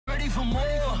for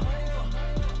more.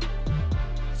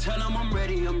 Tell them I'm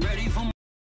ready for more.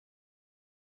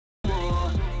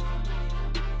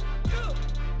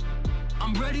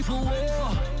 I'm ready for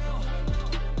war.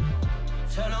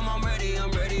 Tell them I'm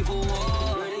ready for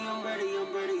war.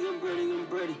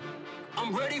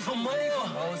 I'm ready for more.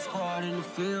 Whole squad in the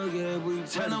field, yeah, we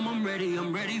tell them I'm ready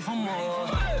for more.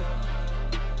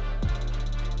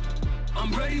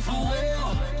 I'm ready for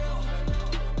war.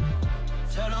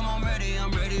 Tell them I'm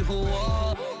ready for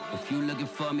war. If you looking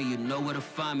for me, you know where to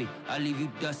find me. I leave you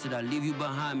dusted, I leave you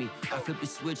behind me. I flip the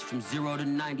switch from 0 to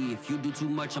 90. If you do too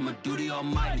much, I'ma do the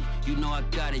almighty. You know I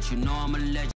got it, you know I'm a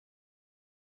legend.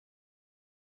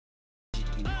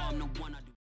 You know I'm the one I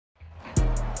do.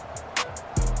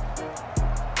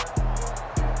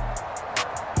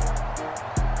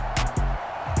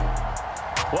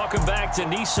 Welcome back to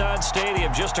Nissan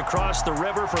Stadium, just across the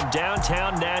river from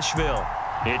downtown Nashville.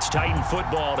 It's Titan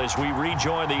football as we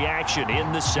rejoin the action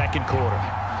in the second quarter.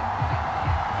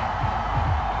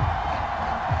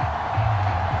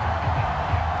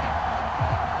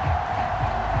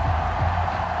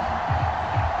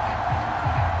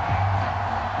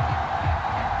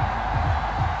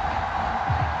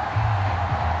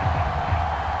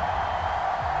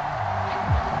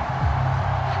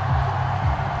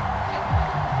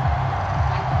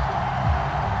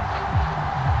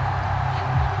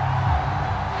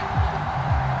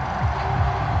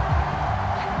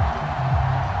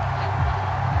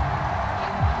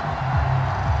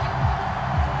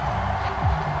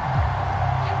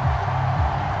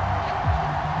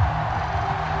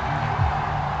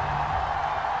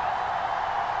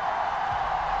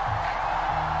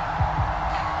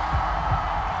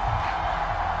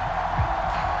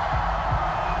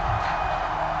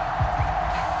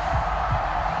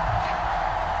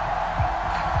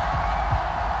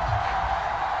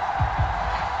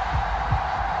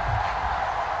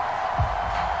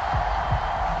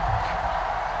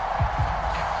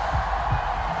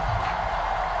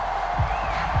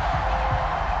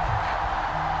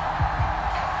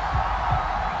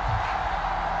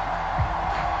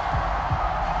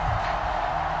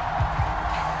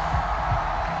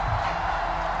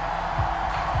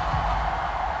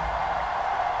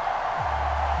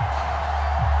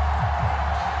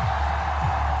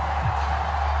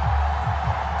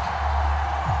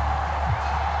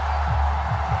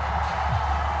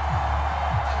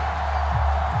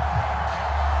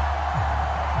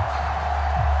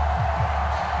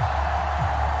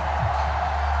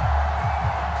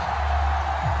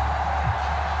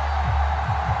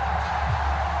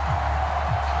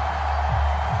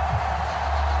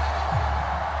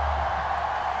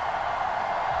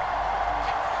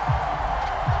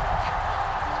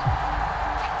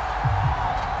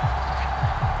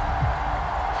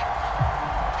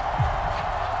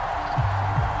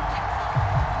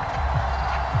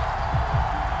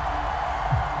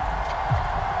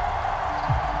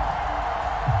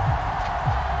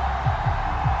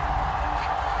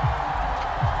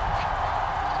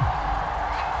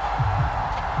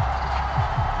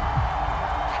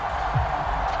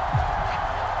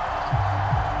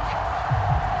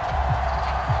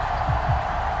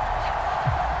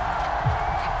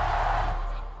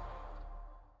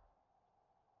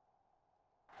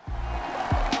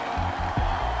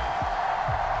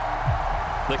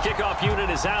 The kickoff unit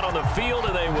is out on the field,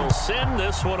 and they will send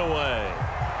this one away.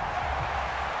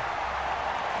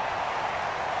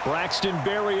 Braxton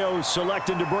Berrios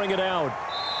selected to bring it out.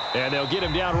 And they'll get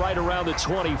him down right around the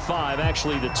 25,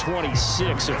 actually the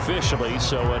 26 officially,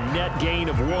 so a net gain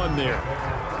of 1 there.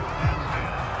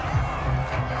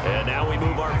 And now we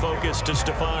move our focus to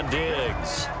Stefon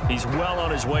Diggs. He's well on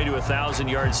his way to a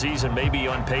 1,000-yard season, maybe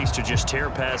on pace to just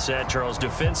tear past that. Charles,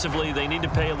 defensively, they need to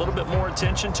pay a little bit more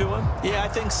attention to him? Yeah, I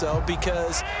think so,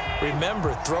 because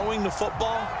remember, throwing the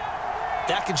football,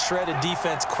 that can shred a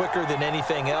defense quicker than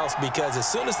anything else, because as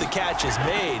soon as the catch is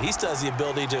made, he still has the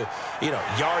ability to,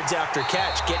 yards after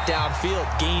catch, get downfield,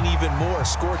 gain even more,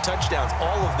 score touchdowns,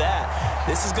 all of that.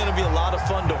 This is going to be a lot of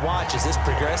fun to watch as this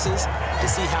progresses, to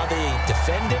see how they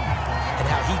defend him and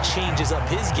how he changes up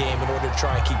his game in order to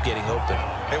try and keep getting open.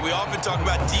 And we often talk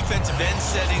about defensive ends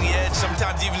setting the edge,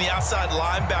 sometimes even the outside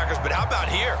linebackers, but how about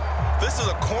here? This is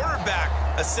a cornerback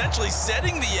essentially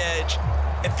setting the edge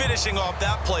and finishing off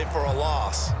that play for a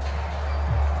loss.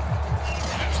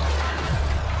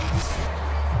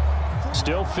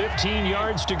 Still 15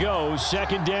 yards to go,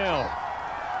 second down.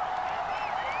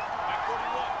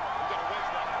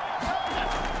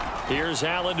 Here's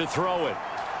Allen to throw it.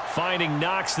 Finding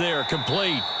Knox there,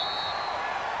 complete.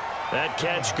 That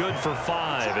catch good for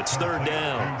 5. It's third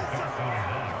down.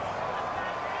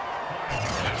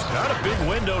 Not a big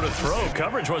window to throw.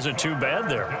 Coverage wasn't too bad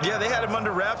there. Yeah, they had him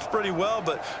under wraps pretty well,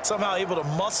 but somehow able to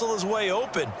muscle his way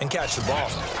open and catch the ball.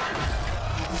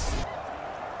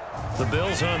 The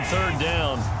Bills on third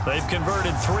down. They've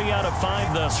converted 3 out of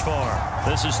 5 thus far.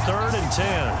 This is 3rd and 10.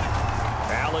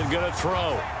 Allen going to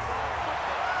throw.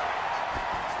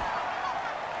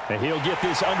 And he'll get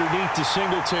this underneath to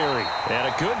Singletary. And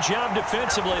a good job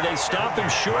defensively. They stop him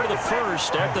short of the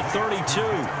first at the 32.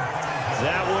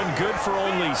 That one good for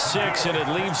only 6, and it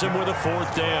leaves him with a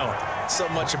 4th down. So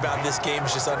much about this game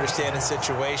is just understanding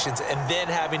situations and then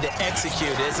having to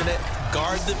execute, isn't it?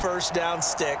 Guard the first down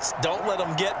sticks. Don't let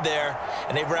them get there.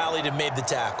 And they rallied and made the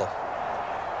tackle.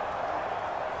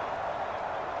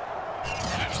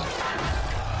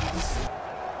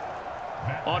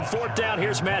 On 4th down,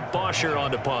 here's Matt Bosher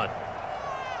on the punt.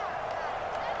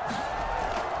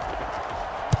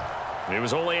 He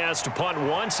was only asked to punt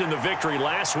once in the victory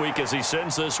last week as he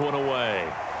sends this one away.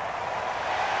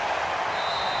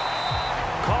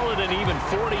 Call it an even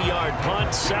 40-yard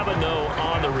punt, 7-0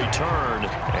 on the return,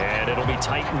 and it'll be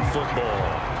Titan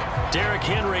football. Derrick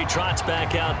Henry trots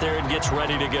back out there and gets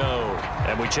ready to go.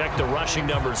 And we check the rushing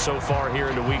numbers so far here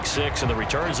into Week 6, and the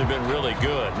returns have been really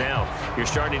good. Now, you're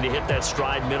starting to hit that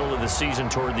stride middle of the season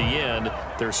toward the end.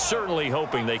 They're certainly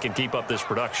hoping they can keep up this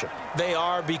production. They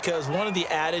are, because one of the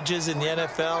adages in the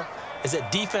NFL is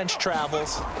that defense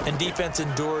travels and defense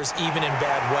endures even in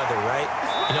bad weather, right?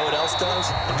 You know what else does?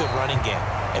 A good running game.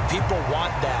 And people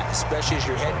want that, especially as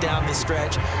you're head down the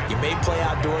stretch. You may play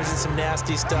outdoors in some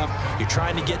nasty stuff. You're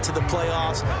trying to get to the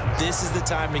playoffs. This is the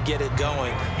time to get it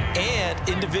going. And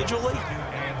individually,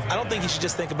 I don't think you should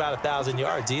just think about 1,000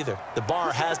 yards either. The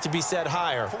bar has to be set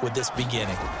higher with this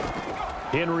beginning.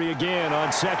 Henry again on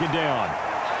 2nd down.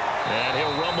 And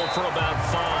he'll rumble for about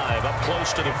 5, up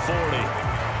close to the 40.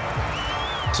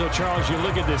 So, Charles, you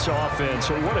look at this offense,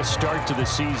 what a start to the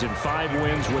season. 5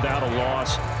 wins without a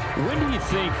loss. When do you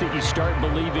think that you start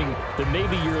believing that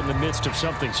maybe you're in the midst of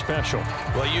something special?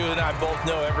 Well, you and I both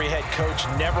know every head coach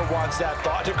never wants that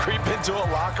thought to creep into a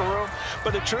locker room.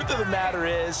 But the truth of the matter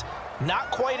is,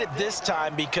 not quite at this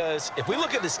time, because if we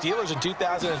look at the Steelers in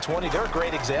 2020, they're a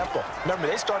great example. Remember,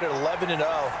 they started 11-0,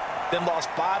 then lost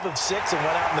 5 of 6 and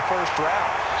went out in the first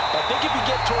round. But I think if you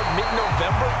get toward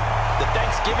mid-November, the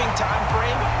Thanksgiving time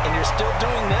frame, and you're still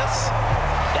doing this,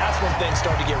 that's when things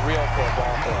start to get real for a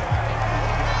ball club.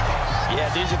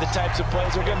 Yeah, these are the types of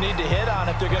plays they're going to need to hit on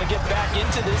if they're going to get back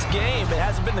into this game. It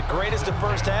hasn't been the greatest of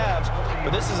first halves,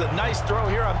 but this is a nice throw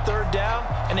here on 3rd down,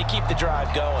 and they keep the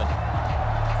drive going.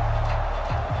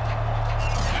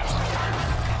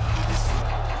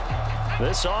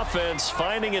 This offense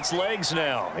finding its legs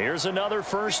now. Here's another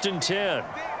 1st and 10.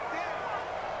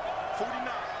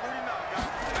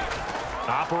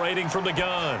 Operating from the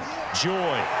gun.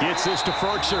 Joy gets this to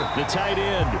Firkser, the tight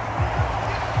end.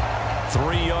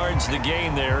 3 yards the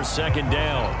gain there, 2nd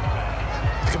down.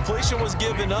 Completion was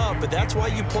given up, but that's why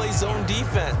you play zone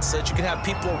defense, so that you can have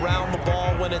people around the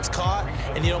ball when it's caught,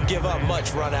 and you don't give up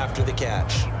much run after the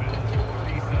catch.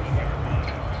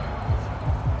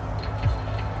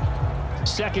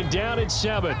 2nd down and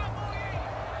 7.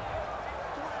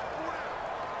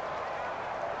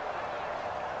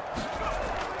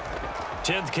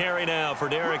 Tenth carry now for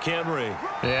Derrick Henry.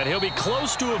 And he'll be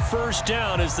close to a 1st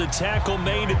down as the tackle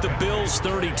made at the Bills'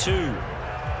 32.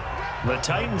 The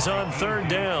Titans on 3rd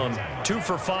down, 2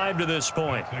 for 5 to this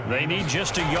point. They need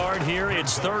just a yard here.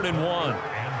 It's 3rd and 1.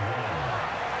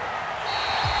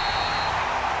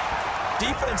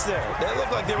 Defense there. That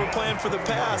looked like they were playing for the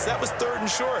pass. That was 3rd and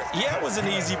short. Yeah, it was an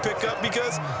easy pickup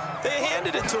because they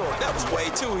handed it to him. That was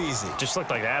way too easy. Just looked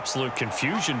like absolute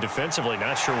confusion defensively.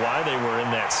 Not sure why they were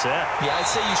in that set. Yeah, I'd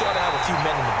say you ought to have a few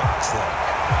men in the box there.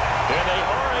 And they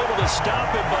are able to stop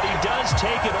it, but he does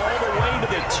take it all the way to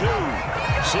the 2.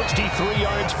 63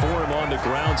 yards for him on the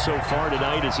ground so far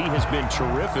tonight as he has been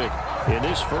terrific in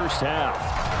this first half.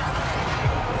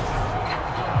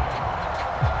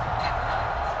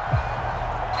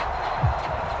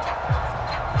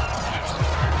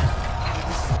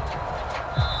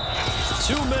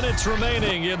 Minutes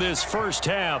remaining in this first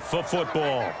half of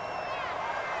football.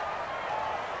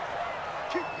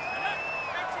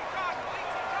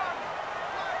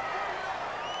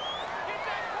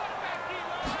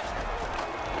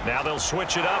 Now they'll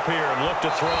switch it up here and look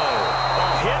to throw.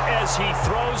 A hit as he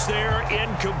throws there,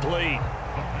 incomplete.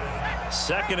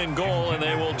 2nd and goal, and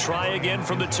they will try again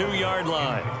from the 2-yard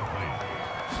line.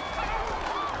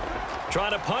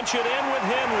 Trying to punch it in with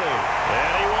Henry.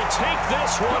 And he will take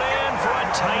this one in for a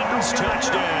Titans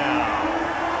touchdown.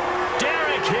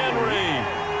 Derrick Henry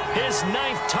his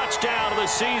 9th touchdown of the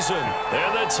season.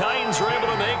 And the Titans were able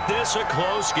to make this a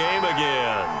close game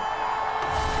again.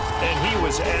 And he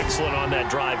was excellent on that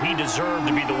drive. He deserved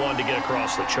to be the one to get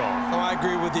across the chalk. Oh, I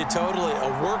agree with you totally.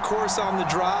 A workhorse on the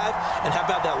drive, and how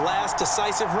about that last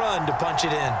decisive run to punch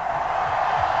it in?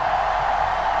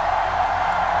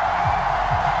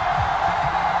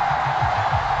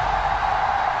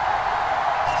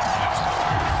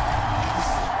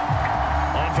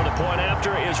 On for the point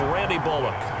after is Randy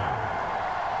Bullock.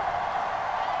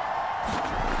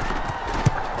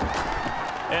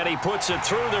 And he puts it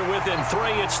through. They're within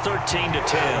 3. It's 13-10.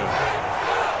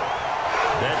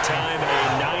 That time,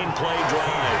 a 9-play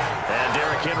drive. And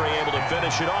Derrick Henry able to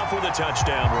finish it off with a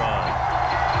touchdown run.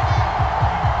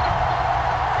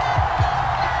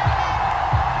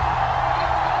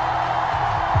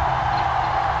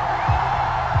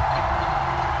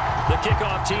 The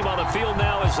kickoff team on the field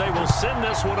now as they will send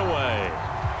this one away.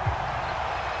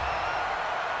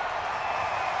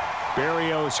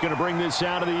 Berrios going to bring this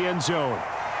out of the end zone.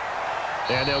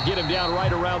 And they'll get him down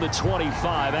right around the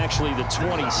 25, actually the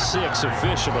 26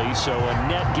 officially, so a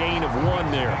net gain of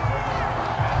 1 there.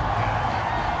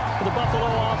 The Buffalo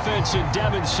offense and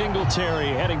Devin Singletary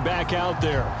heading back out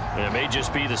there. And it may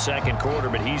just be the second quarter,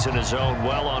 but he's in his zone,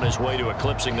 well on his way to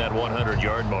eclipsing that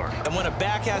 100-yard mark. And when a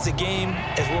back has a game,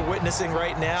 as we're witnessing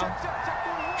right now,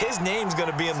 his name's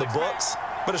going to be in the books.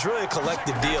 But it's really a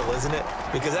collective deal, isn't it?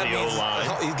 Because that means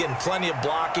he's getting plenty of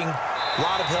blocking, a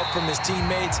lot of help from his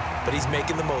teammates, but he's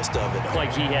making the most of it.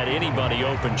 Like he had anybody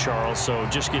open, Charles, so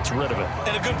just gets rid of it.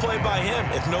 And a good play by him.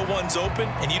 If no one's open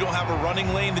and you don't have a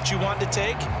running lane that you want to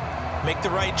take, make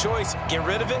the right choice. Get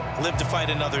rid of it, live to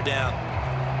fight another down.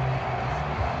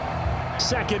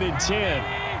 2nd and 10.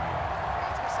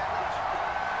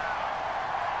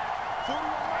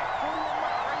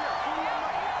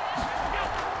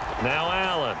 Now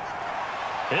Allen.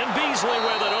 And Beasley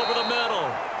with it over the middle.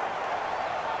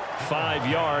 5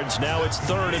 yards. Now it's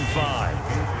 3rd and 5.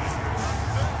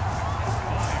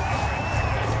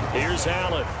 Here's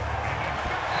Allen.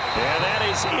 And that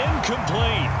is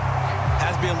incomplete.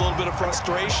 Has to be a little bit of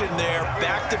frustration there.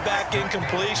 Back-to-back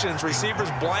incompletions.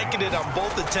 Receivers blanketed on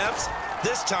both attempts.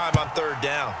 This time on 3rd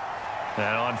down.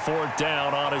 And on 4th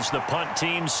down, on is the punt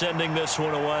team sending this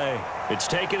one away. It's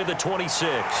taken to the 26.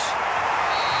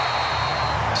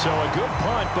 So a good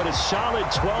punt, but a solid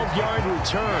 12-yard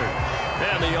return.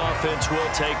 And the offense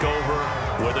will take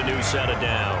over with a new set of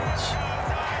downs.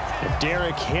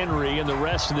 Derrick Henry and the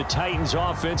rest of the Titans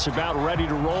offense about ready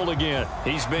to roll again.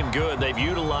 He's been good. They've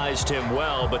utilized him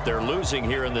well, but they're losing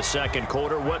here in the second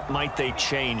quarter. What might they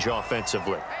change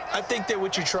offensively? I think that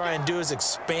what you try and do is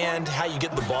expand how you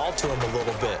get the ball to him a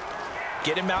little bit.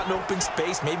 Get him out in open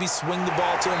space, maybe swing the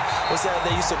ball to him. What's that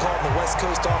they used to call it in the West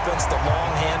Coast offense, the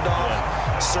long handoff?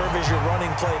 Yeah. Serve as your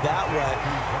running play that way,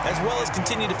 as well as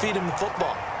continue to feed him the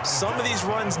football. Some of these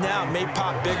runs now may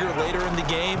pop bigger later in the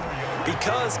game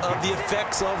because of the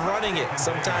effects of running it.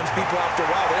 Sometimes people, after a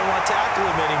while, they don't want to tackle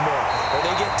him anymore, or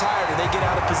they get tired, or they get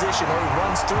out of position, or he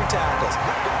runs through tackles.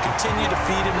 Continue to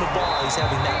feed him the ball. He's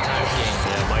having that kind of game.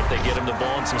 Yeah, might they get him the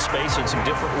ball in some space in some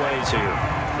different ways here.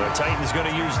 The Titans going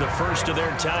to use the first of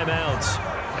their timeouts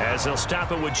as they'll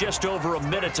stop it with just over a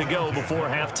minute to go before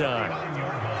halftime.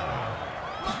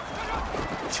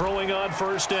 Throwing on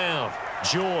 1st down,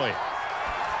 Joy.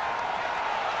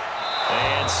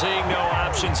 And seeing no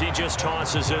options, he just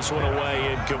tosses this one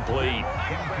away, incomplete.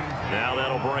 Now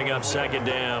that'll bring up 2nd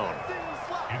down.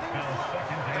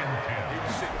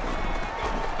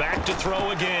 Back to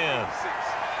throw again.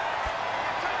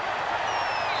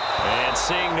 And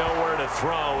seeing nowhere to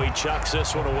throw, he chucks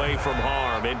this one away from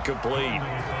harm, incomplete.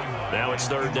 Now it's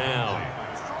 3rd down.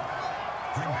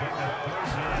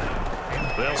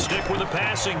 They'll stick with the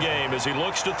passing game as he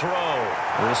looks to throw.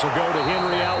 This will go to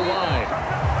Henry out wide.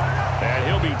 And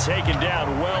he'll be taken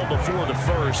down well before the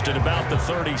first at about the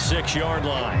 36-yard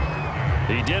line.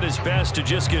 He did his best to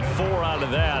just get 4 out of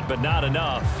that, but not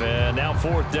enough. And now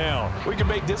 4th down. We can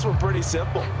make this one pretty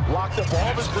simple. Locked up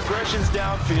all of his progressions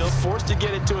downfield, forced to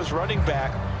get it to his running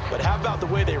back. But how about the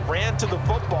way they ran to the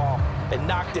football and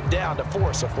knocked him down to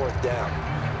force a 4th down?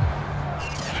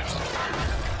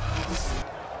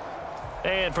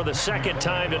 And for the second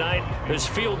time tonight, this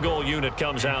field goal unit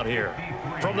comes out here.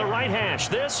 From the right hash,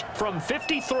 this from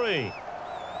 53.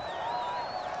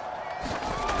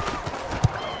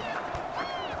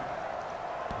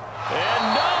 And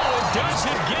no, it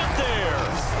doesn't get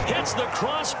there. Hits the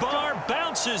crossbar,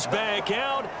 bounces back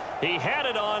out. He had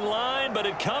it on line, but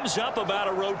it comes up about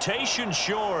a rotation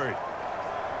short.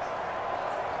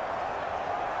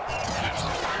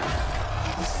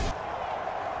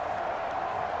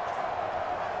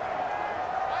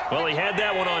 Well, he had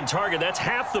that one on target. That's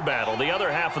half the battle. The other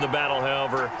half of the battle,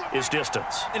 however, is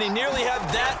distance. And he nearly had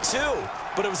that too,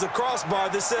 but it was the crossbar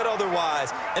that said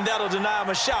otherwise, and that'll deny him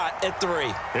a shot at 3.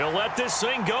 He'll let this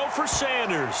thing go for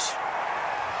Sanders.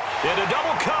 Into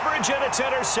double coverage, and it's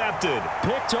intercepted.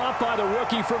 Picked off by the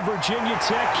rookie from Virginia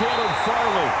Tech, Caleb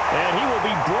Farley. And he will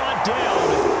be brought down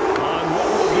on what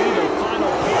will be the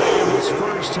final play of this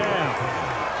first half.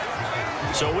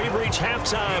 So we've reached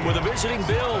halftime with the visiting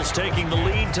Bills taking the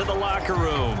lead to the locker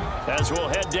room. As we'll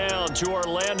head down to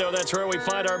Orlando, that's where we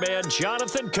find our man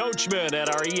Jonathan Coachman at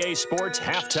our EA Sports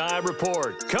Halftime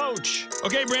Report. Coach.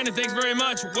 Okay, Brandon, thanks very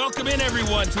much. Welcome in,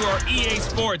 everyone, to our EA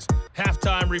Sports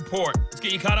Halftime Report. Let's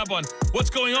get you caught up on what's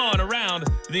going on around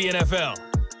the NFL.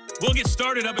 We'll get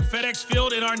started up at FedEx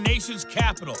Field in our nation's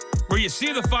capital, where you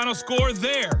see the final score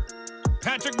there.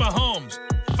 Patrick Mahomes,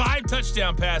 5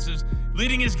 touchdown passes,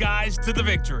 leading his guys to the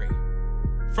victory.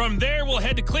 From there, we'll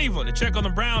head to Cleveland to check on the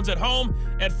Browns at home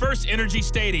at First Energy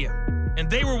Stadium. And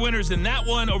they were winners in that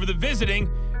one over the visiting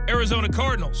Arizona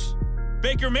Cardinals.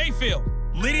 Baker Mayfield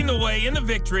leading the way in the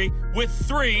victory with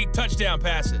 3 touchdown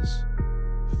passes.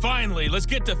 Finally, let's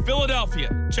get to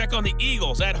Philadelphia. Check on the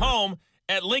Eagles at home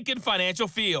at Lincoln Financial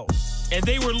Field. And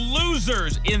they were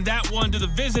losers in that one to the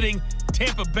visiting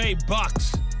Tampa Bay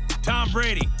Bucks. Tom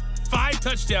Brady, 5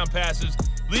 touchdown passes,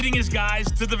 leading his guys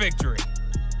to the victory.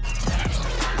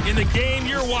 In the game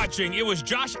you're watching, it was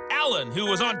Josh Allen who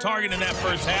was on target in that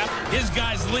first half. His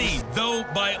guys lead, though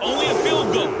by only a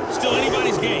field goal. Still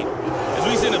anybody's game. As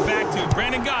we send it back to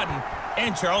Brandon Godden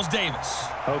and Charles Davis.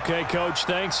 Okay, Coach,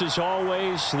 thanks as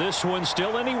always. This one's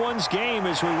still anyone's game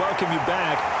as we welcome you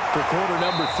back for quarter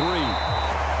number 3.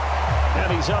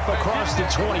 And he's up across the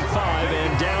 25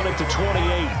 and down at the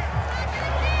 28.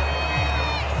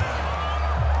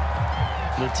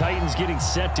 The Titans getting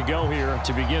set to go here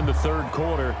to begin the third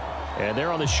quarter. And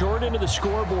they're on the short end of the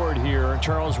scoreboard here.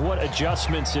 Charles, what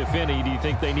adjustments, if any, do you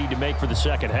think they need to make for the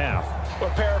second half?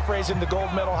 Well, paraphrasing the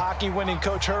gold medal hockey winning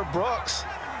coach Herb Brooks,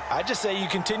 I just say you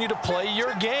continue to play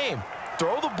your game.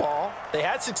 Throw the ball. They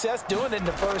had success doing it in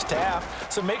the first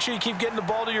half, so make sure you keep getting the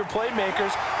ball to your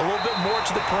playmakers, a little bit more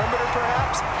to the perimeter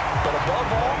perhaps, but above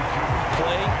all,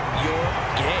 play your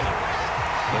game.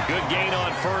 A good gain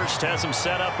on first has him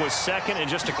set up with second and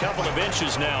just a couple of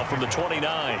inches now from the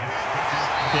 29.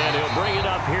 And he'll bring it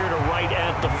up here to right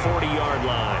at the 40-yard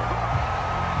line.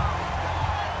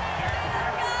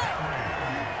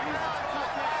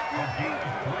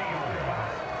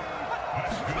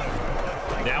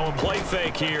 Now a play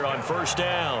fake here on first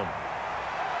down.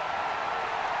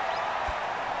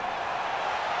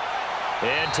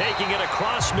 And taking it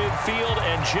across midfield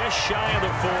and just shy of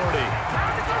the 40.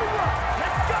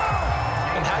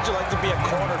 And how'd you like to be a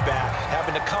cornerback,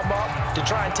 having to come up to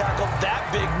try and tackle that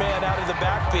big man out of the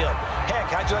backfield? Heck,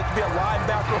 how'd you like to be a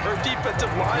linebacker or a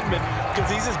defensive lineman, because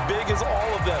he's as big as all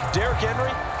of them. Derrick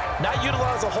Henry, not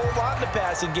utilized a whole lot in the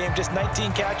passing game, just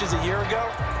 19 catches a year ago.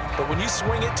 But when you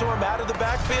swing it to him out of the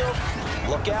backfield,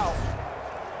 look out.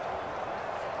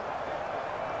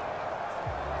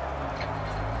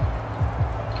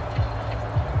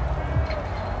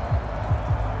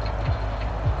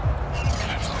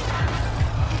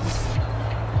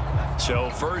 So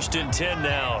 1st and 10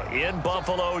 now in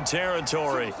Buffalo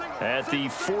territory at the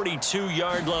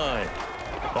 42-yard line.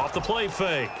 Off the play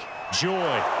fake. Joy.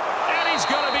 And he's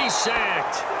going to be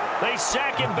sacked. They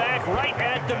sack him back right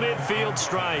at the midfield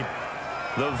stripe.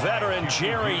 The veteran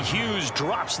Jerry Hughes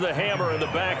drops the hammer in the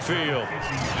backfield.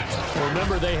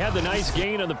 Remember, they had the nice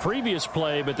gain on the previous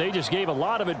play, but they just gave a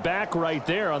lot of it back right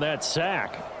there on that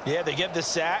sack. Yeah, they get the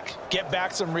sack, get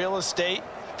back some real estate.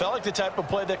 Felt like the type of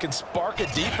play that can spark a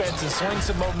defense and swing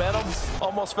some momentum.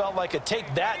 Almost felt like a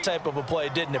take that type of a play,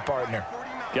 didn't it, partner?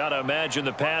 Gotta imagine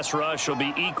the pass rush will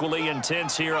be equally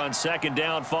intense here on second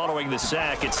down following the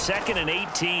sack. It's 2nd and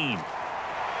 18.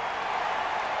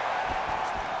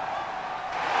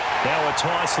 Now a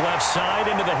toss left side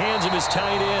into the hands of his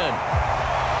tight end.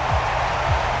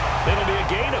 It'll be a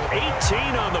gain of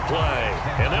 18 on the play,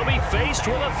 and they'll be faced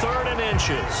with a 3rd and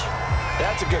inches.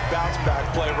 That's a good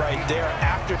bounce-back play right there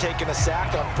after taking a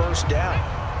sack on first down.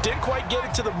 Didn't quite get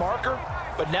it to the marker,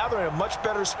 but now they're in a much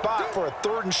better spot for a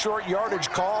 3rd and short yardage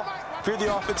call. If you're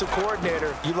the offensive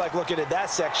coordinator, you like looking at that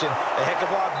section a heck of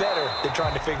a lot better than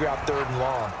trying to figure out 3rd and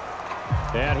long.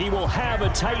 And he will have a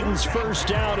Titans first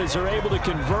down as they're able to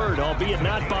convert, albeit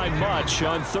not by much,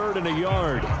 on 3rd and a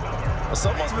yard. Well,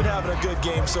 someone's been having a good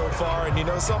game so far, and you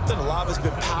know something? A lot of it's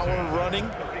been power running.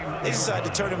 They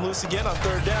decided to turn him loose again on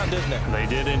 3rd down, didn't they? They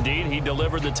did indeed. He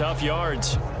delivered the tough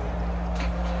yards.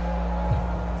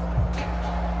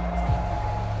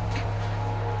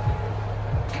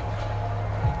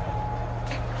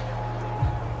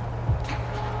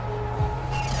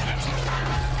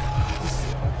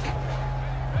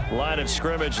 Line of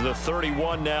scrimmage, the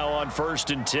 31 now on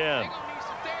 1st and 10.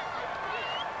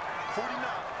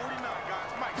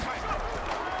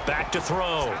 Back to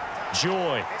throw.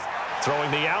 Joy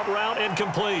throwing the out route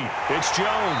incomplete. It's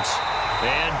Jones.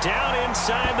 And down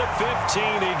inside the 15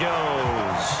 he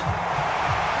goes.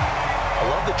 I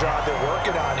love the drive they're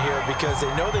working on here because they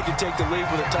know they can take the lead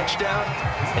with a touchdown.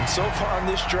 And so far on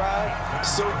this drive,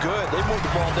 so good. They moved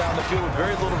the ball down the field with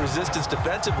very little resistance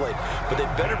defensively. But they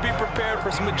better be prepared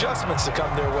for some adjustments to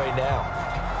come their way now.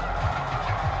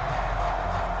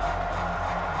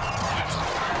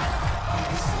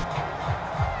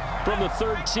 From the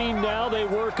 13 now, they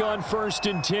work on 1st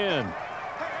and 10.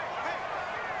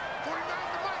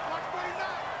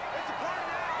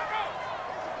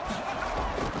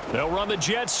 They'll run the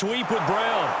jet sweep with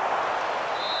Brown.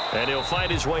 And he'll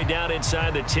fight his way down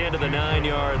inside the 10 to the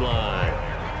 9-yard line.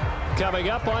 Coming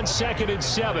up on 2nd and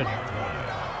 7.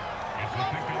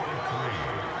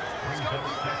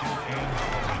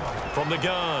 From the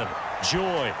gun,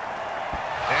 Joy.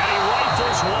 And he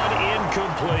rifles one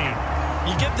incomplete.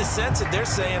 You get the sense that they're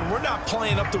saying we're not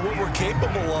playing up to what we're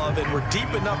capable of, and we're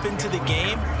deep enough into the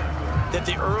game that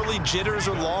the early jitters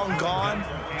are long gone,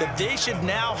 that they should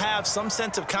now have some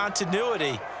sense of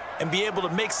continuity and be able to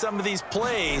make some of these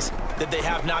plays that they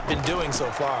have not been doing so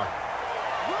far.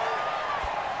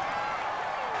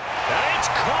 And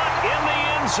it's caught in the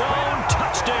end zone.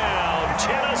 Touchdown,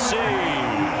 Tennessee.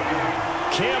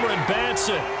 Cameron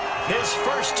Batson, his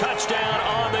first touchdown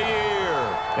on the year.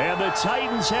 And the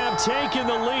Titans have taken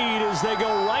the lead as they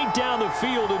go right down the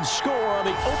field and score on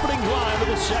the opening drive of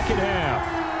the second half.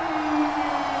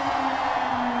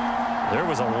 There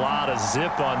was a lot of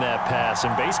zip on that pass,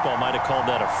 and baseball might have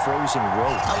called that a frozen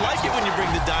rope. I like it when you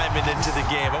bring the diamond into the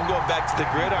game. I'm going back to the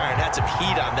gridiron. Had some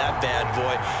heat on that bad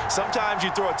boy. Sometimes you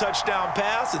throw a touchdown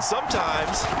pass, and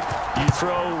sometimes you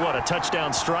throw, what, a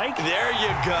touchdown strike? There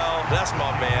you go. That's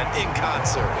my man, in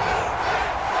concert.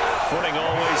 Footing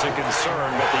always a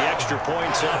concern, but the extra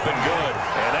point's up and good.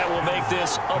 And that will make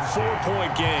this a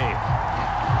 4-point game.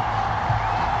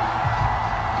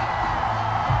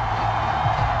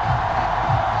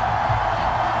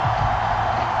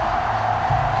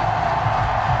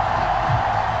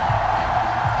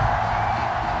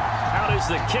 Out is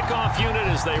the kickoff unit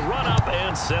as they run up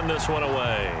and send this one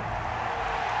away.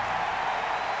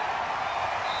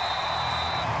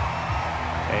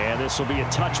 And this will be a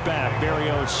touchback.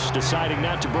 Berrios deciding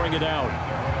not to bring it out.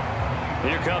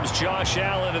 Here comes Josh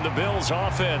Allen and the Bills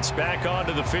offense back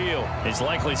onto the field. He's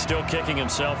likely still kicking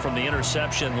himself from the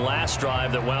interception last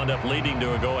drive that wound up leading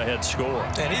to a go-ahead score.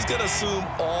 And he's going to assume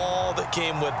all that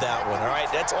came with that one, all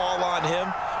right? That's all on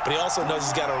him, but he also knows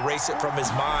he's got to erase it from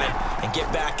his mind and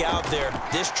get back out there.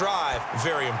 This drive,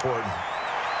 very important.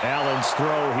 Allen's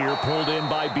throw here pulled in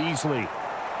by Beasley.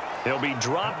 He'll be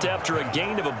dropped after a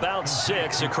gain of about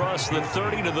 6 across the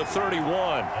 30 to the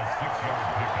 31.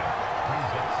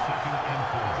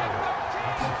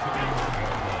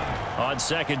 On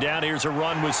second down, here's a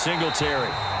run with Singletary.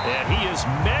 And he is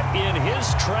met in his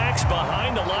tracks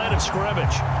behind the line of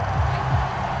scrimmage.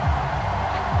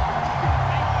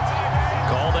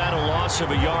 Call that a loss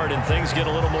of a yard, and things get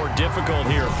a little more difficult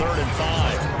here. 3rd and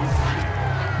 5.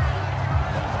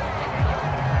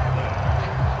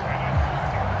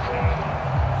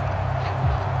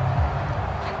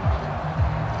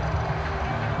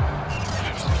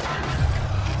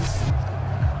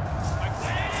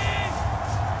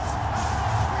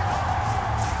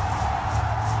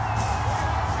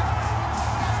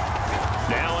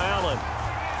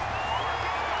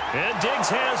 And Diggs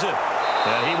has it.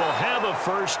 And he will have a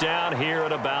first down here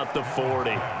at about the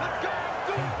 40.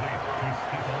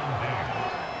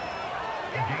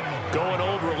 Going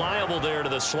old reliable there to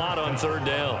the slot on 3rd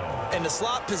down. And the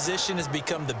slot position has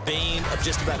become the bane of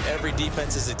just about every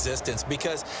defense's existence,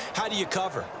 because how do you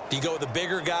cover? Do you go with a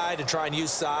bigger guy to try and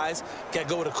use size? Got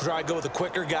to try and go with a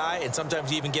quicker guy, and sometimes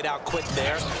you even get out quick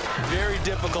there. Very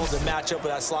difficult to match up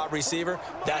with that slot receiver.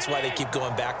 That's why they keep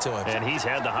going back to him. And he's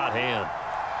had the hot hand.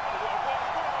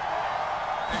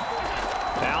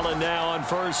 Allen now on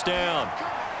 1st down.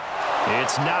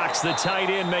 It's Knox, the tight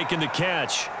end, making the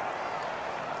catch.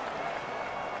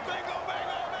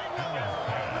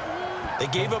 They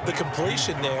gave up the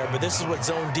completion there, but this is what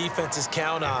zone defenses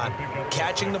count on.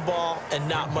 Catching the ball and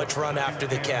not much run after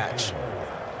the catch.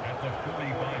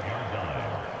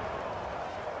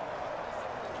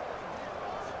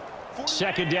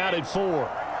 Second down at 4.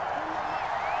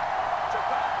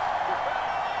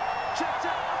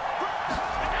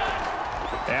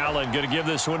 Allen going to give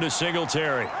this one to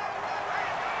Singletary.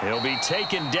 He'll be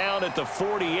taken down at the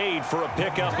 48 for a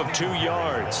pickup of 2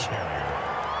 yards.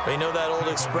 But you know that old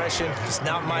expression, it's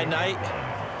not my night?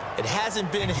 It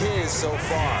hasn't been his so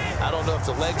far. I don't know if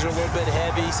the legs are a little bit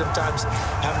heavy. Sometimes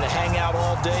having to hang out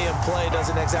all day and play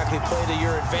doesn't exactly play to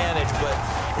your advantage, but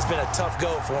it's been a tough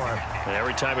go for him. And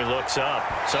every time he looks up,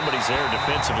 somebody's there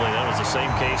defensively. That was the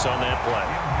same case on that play.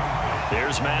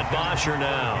 There's Matt Bosher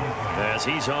now as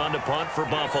he's on to punt for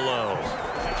Buffalo.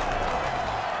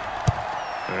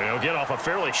 And he'll get off a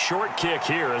fairly short kick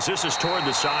here as this is toward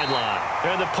the sideline.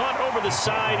 And the punt over the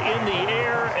side in the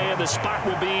air, and the spot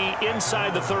will be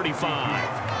inside the 35.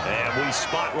 And we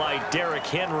spotlight Derrick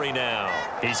Henry now.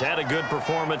 He's had a good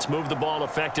performance, moved the ball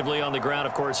effectively on the ground.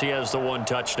 Of course, he has the one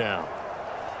touchdown.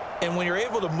 And when you're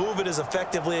able to move it as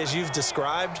effectively as you've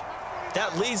described,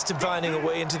 that leads to finding a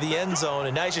way into the end zone,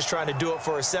 and now he's just trying to do it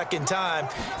for a second time.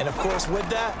 And, of course, with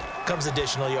that comes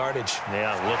additional yardage.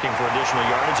 Yeah, looking for additional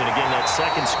yardage, and again, that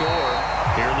second score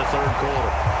here in the third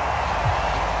quarter.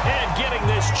 And getting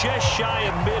this just shy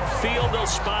of midfield, they'll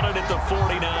spot it at the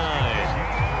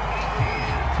 49.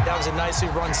 That was a nicely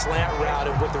run slant route,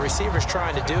 and what the receiver's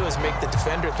trying to do is make the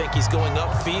defender think he's going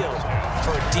upfield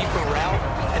for a deeper route,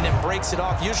 and then breaks it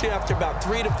off, usually after about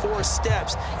 3 to 4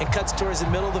 steps, and cuts towards the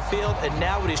middle of the field. And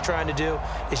now what he's trying to do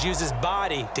is use his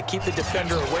body to keep the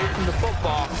defender away from the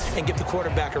football and give the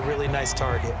quarterback a really nice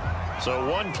target. So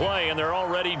one play, and they're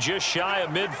already just shy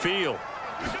of midfield.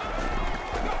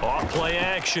 Off play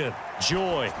action.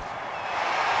 Joy.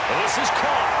 And this is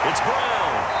caught. It's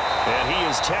Brown. And he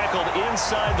is tackled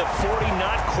inside the 40,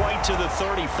 not quite to the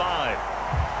 35.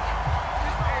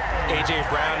 A.J.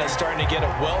 Brown is starting to get a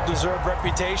well-deserved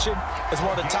reputation as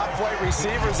one of the top flight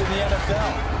receivers in the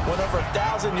NFL. Went over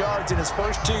 1,000 yards in his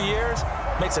first 2 years.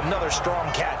 Makes another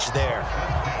strong catch there.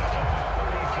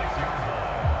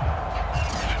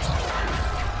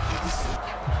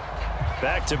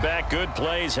 Back-to-back good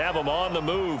plays have him on the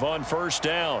move on first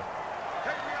down.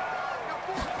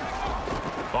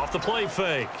 Off the play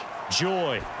fake.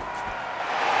 Joy.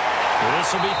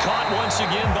 This will be caught once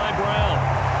again by Brown.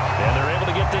 And they're able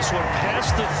to get this one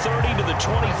past the 30 to the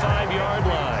 25-yard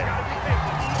line.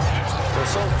 Well,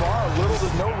 so far, little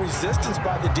to no resistance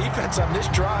by the defense on this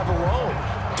drive alone.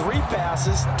 3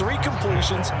 passes, 3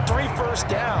 completions, 3 first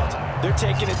downs. They're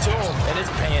taking it to him, and it's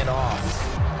paying off.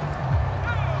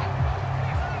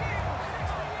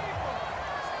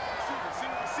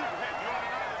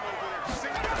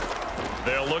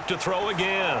 They'll look to throw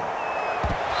again.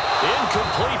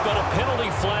 Incomplete, but a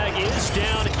penalty flag is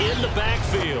down in the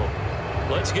backfield.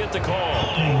 Let's get the call.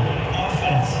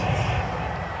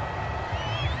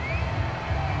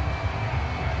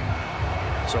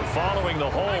 So following the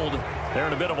hold, they're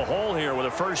in a bit of a hole here with a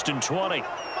 1st and 20.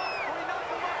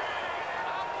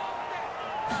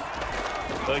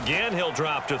 Again, he'll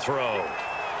drop to throw.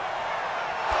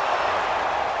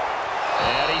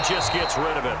 And he just gets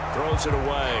rid of it, throws it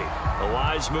away. A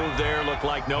wise move there, looked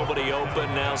like nobody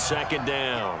open, now 2nd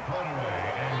down.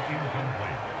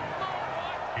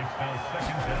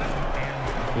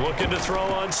 Looking to throw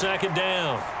on 2nd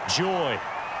down. Joy.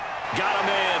 Got a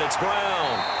man, it's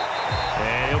Brown.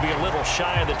 And he'll be a little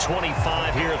shy of the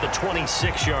 25 here at the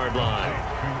 26-yard line.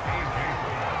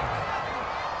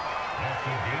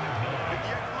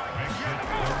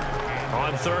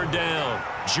 On 3rd down,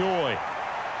 Joy.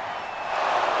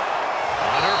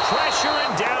 Under pressure,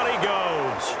 and down he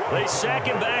goes. They sack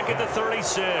him back at the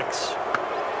 36.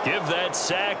 Give that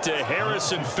sack to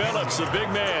Harrison Phillips, the big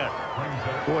man.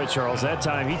 Boy, Charles, that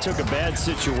time he took a bad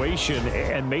situation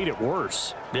and made it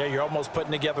worse. Yeah, you're almost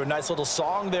putting together a nice little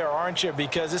song there, aren't you?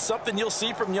 Because it's something you'll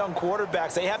see from young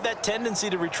quarterbacks. They have that tendency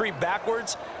to retreat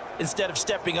backwards instead of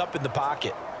stepping up in the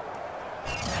pocket.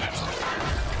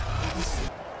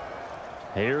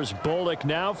 Here's Bullock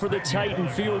now for the Titan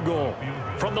field goal.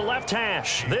 From the left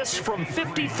hash, this from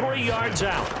 53 yards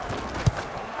out.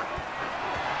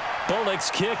 Bullock's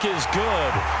kick is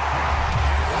good.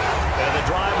 And the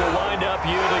drive will wind up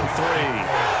yielding 3.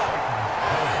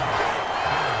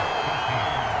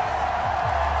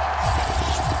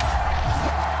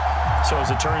 So as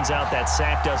it turns out, that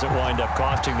sack doesn't wind up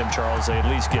costing them, Charles. They at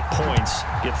least get points,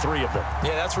 get 3 of them.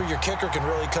 Yeah, that's where your kicker can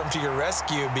really come to your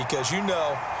rescue because, you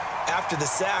know, after the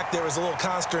sack, there was a little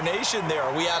consternation there.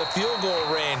 Are we out of field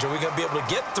goal range? Are we going to be able to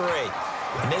get 3?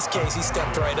 In this case, he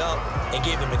stepped right up and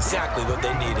gave them exactly what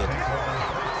they needed.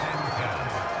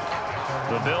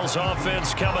 The Bills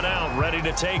offense coming out, ready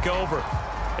to take over.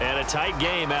 And a tight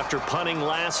game after punting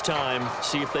last time.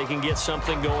 See if they can get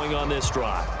something going on this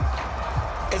drive.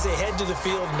 As they head to the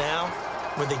field now,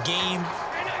 with the game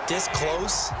this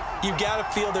close, you've got to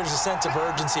feel there's a sense of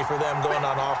urgency for them going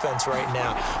on offense right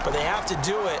now. But they have to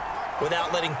do it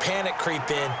without letting panic creep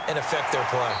in and affect their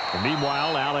play. And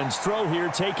meanwhile, Allen's throw here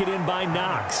taken in by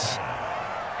Knox.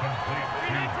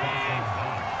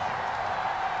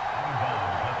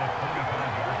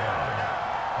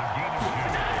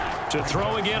 To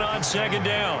throw again on second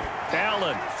down.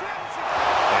 Allen.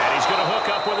 And he's going to hook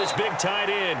up with his big tight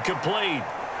end. Complete.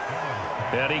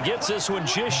 And he gets this one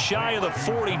just shy of the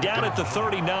 40, down at the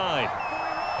 39.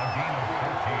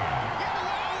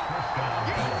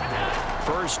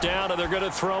 First down, and they're going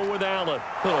to throw with Allen.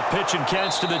 Little pitch and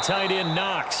catch to the tight end,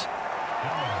 Knox.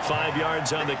 5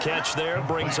 yards on the catch there,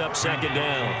 brings up second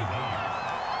down.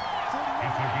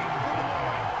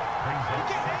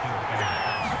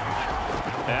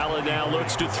 Allen now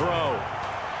looks to throw.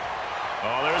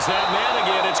 Oh, there's that man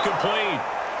again. It's complete.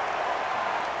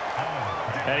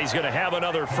 And he's going to have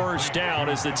another first down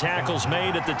as the tackle's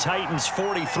made at the Titans'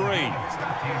 43.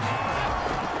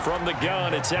 From the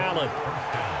gun, it's Allen.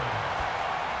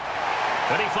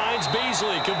 And he finds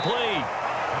Beasley, complete.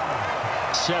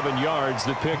 7 yards,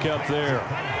 the pickup there.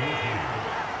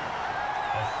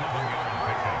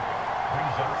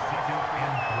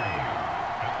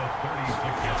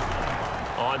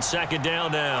 On second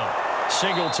down now.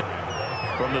 Singleton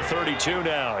from the 32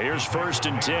 now. Here's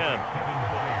 1st and 10.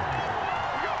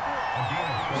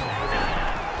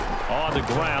 On the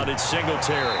ground, it's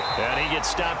Singletary. And he gets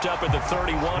stopped up at the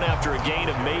 31 after a gain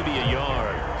of maybe a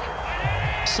yard.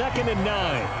 2nd and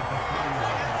 9.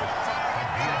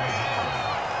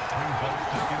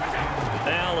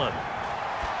 Allen.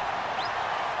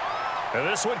 And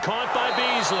this one caught by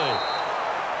Beasley.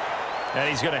 And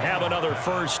he's going to have another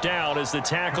first down as the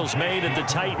tackle's made at the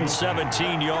Titans'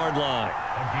 17-yard line.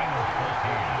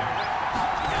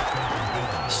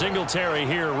 Singletary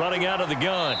here running out of the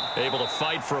gun. Able to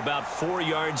fight for about 4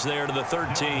 yards there to the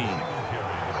 13.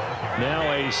 Now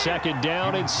a 2nd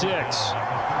down and 6.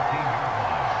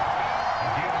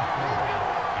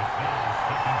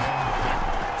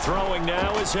 Throwing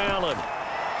now is Allen.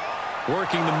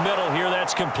 Working the middle here.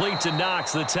 That's complete to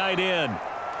Knox, the tight end.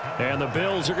 And the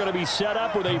Bills are going to be set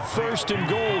up with a 1st and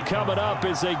goal coming up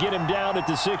as they get him down at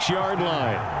the 6-yard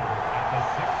line.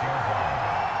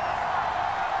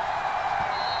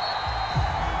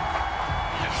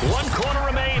 One quarter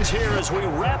remains here as we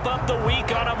wrap up the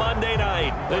week on a Monday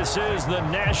night. This is the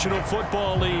National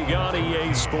Football League on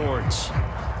EA Sports.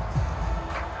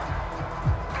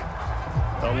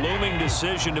 A looming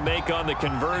decision to make on the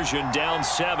conversion, down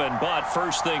 7, but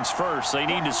first things first, they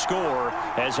need to score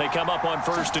as they come up on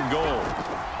 1st and goal.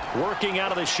 Working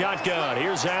out of the shotgun,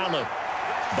 here's Allen.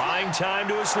 Buying time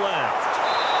to his left.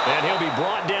 And he'll be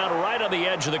brought down right on the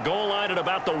edge of the goal line at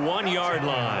about the 1-yard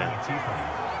line.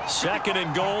 2nd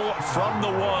and goal from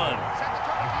the 1.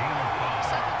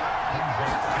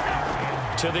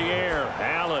 To the air,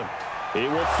 Allen. He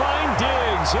will find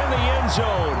Diggs in the end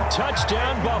zone.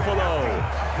 Touchdown, Buffalo.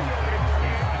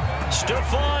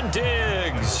 Stephon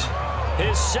Diggs,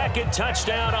 his 2nd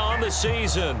touchdown on the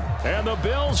season. And the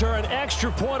Bills are an extra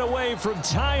point away from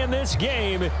tying this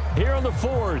game here in the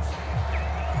 4th.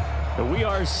 We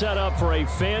are set up for a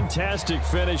fantastic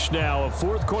finish now. A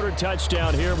 4th quarter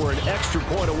touchdown here. We're an extra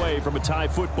point away from a tie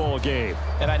football game.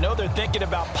 And I know they're thinking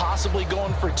about possibly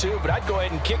going for 2, but I'd go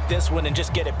ahead and kick this one and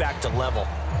just get it back to level.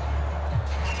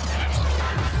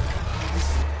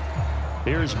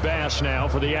 Here's Bass now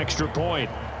for the extra point.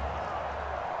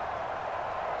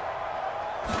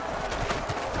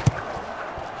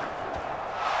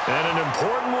 And an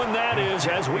important one that is,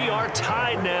 as we are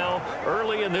tied now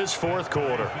early in this 4th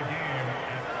quarter.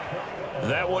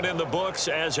 That one in the books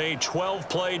as a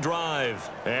 12-play drive.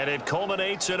 And it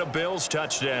culminates in a Bills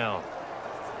touchdown.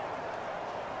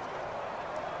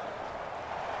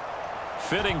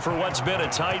 Fitting for what's been a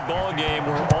tight ball game.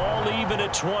 We're all even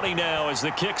at 20 now as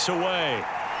the kick's away.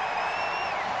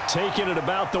 Taking it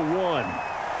about the 1.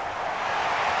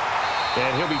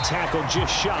 And he'll be tackled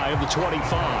just shy of the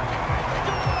 25.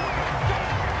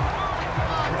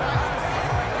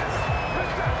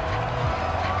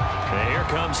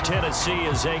 Comes Tennessee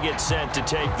as they get set to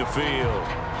take the field.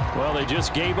 Well, they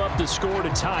just gave up the score to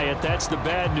tie it. That's the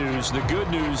bad news. The good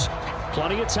news,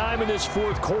 plenty of time in this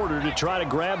 4th quarter to try to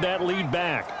grab that lead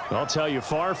back. I'll tell you,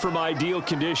 far from ideal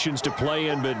conditions to play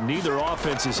in, but neither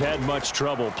offense has had much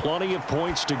trouble. Plenty of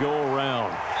points to go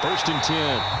around. 1st and 10.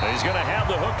 And he's going to have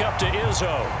the hook up to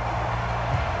Izzo.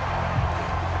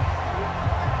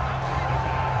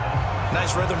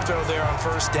 Nice rhythm throw there on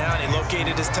 1st down. He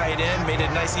located his tight end, made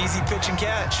a nice easy pitch and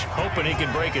catch. Hoping he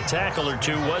can break a tackle or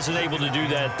 2. Wasn't able to do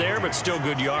that there, but still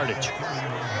good yardage.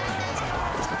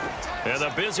 And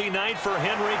the busy night for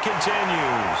Henry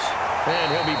continues.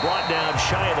 And he'll be brought down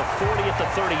shy of the 40 at the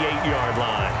 38-yard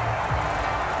line.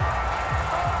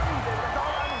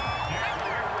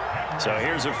 So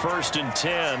here's a 1st and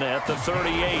 10 at the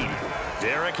 38.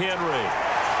 Derrick Henry.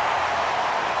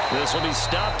 This will be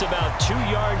stopped about 2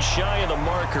 yards shy of the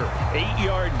marker.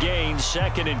 8-yard gain,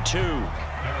 2nd and 2.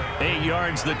 8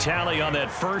 yards the tally on that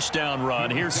 1st down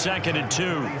run. Here's 2nd and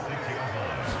 2.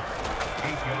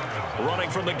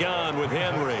 Running from the gun with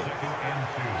Henry.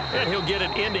 And he'll get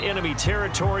it into enemy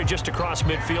territory just across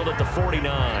midfield at the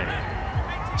 49.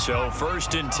 So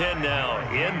 1st and 10 now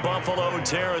in Buffalo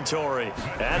territory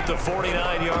at the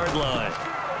 49-yard line.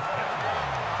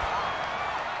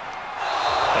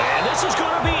 And this is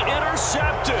going to be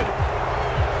intercepted.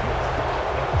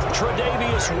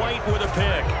 Tre'Davious White with a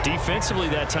pick. Defensively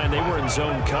that time they were in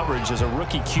zone coverage. As a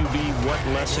rookie QB, what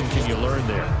lesson can you learn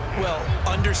there? Well,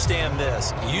 understand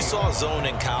this. You saw zone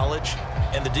in college,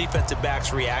 and the defensive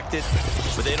backs reacted,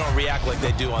 but they don't react like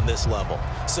they do on this level.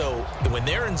 So when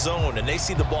they're in zone and they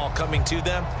see the ball coming to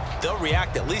them, they'll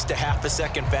react at least a half a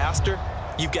second faster.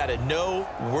 You've got to know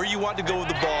where you want to go with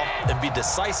the ball and be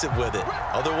decisive with it.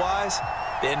 Otherwise,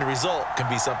 the end result can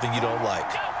be something you don't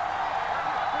like.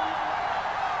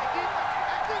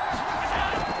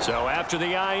 So after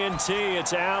the INT,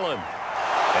 it's Allen.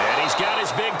 And he's got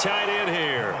his big tight end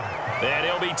here. And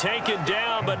he'll be taken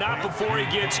down, but not before he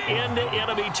gets into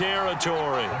enemy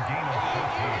territory.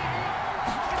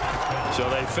 So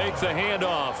they fake the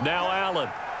handoff. Now Allen.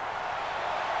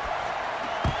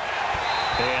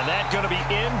 And that's going to be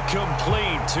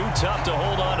incomplete. Too tough to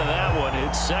hold on to that one.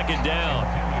 It's 2nd down.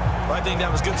 Well, I think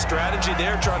that was good strategy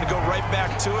there, trying to go right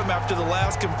back to him after the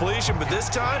last completion. But this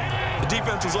time, the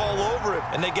defense was all over him,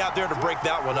 and they got there to break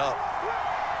that one up.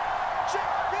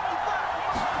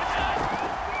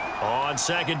 On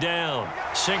 2nd down,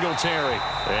 Singletary.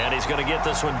 And he's going to get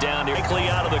this one down directly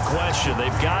out of the question.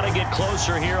 They've got to get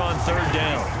closer here on 3rd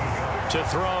down. To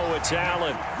throw, it's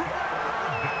Allen.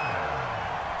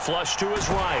 Flush to his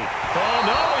right. Oh,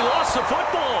 no, he lost the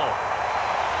football.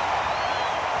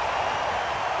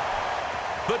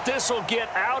 But this will get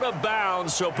out of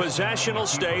bounds, so possession will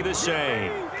stay the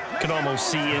same. You can almost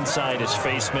see inside his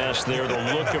face mask there the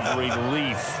look of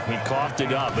relief. He coughed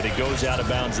it up, but it goes out of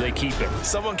bounds. They keep it.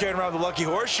 Someone carrying around the lucky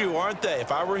horseshoe, aren't they?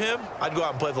 If I were him, I'd go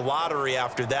out and play the lottery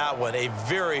after that one. A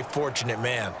very fortunate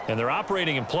man. And they're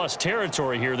operating in plus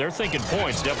territory here. They're thinking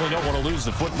points. Definitely don't want to lose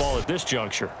the football at this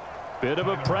juncture. Bit of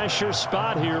a pressure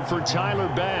spot here for Tyler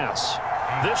Bass.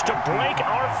 This to break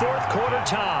our 4th quarter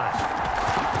tie.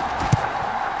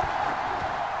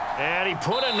 And he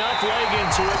put enough leg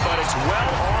into it, but it's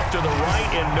well off to the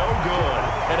right and no good.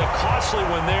 And a costly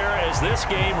one there as this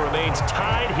game remains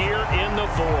tied here in the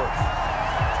 4th.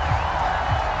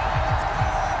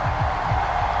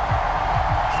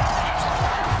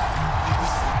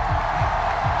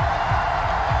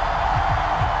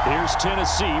 Here's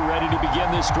Tennessee ready to begin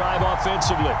this drive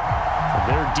offensively.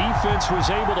 Their defense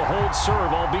was able to hold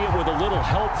serve, albeit with a little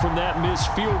help from that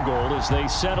missed field goal as they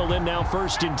settle in now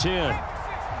 1st and 10.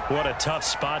 What a tough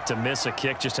spot to miss a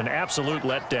kick. Just an absolute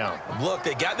letdown. Look,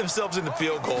 they got themselves in the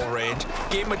field goal range,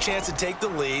 gave them a chance to take the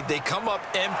lead. They come up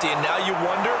empty, and now you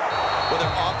wonder, will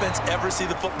their offense ever see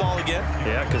the football again?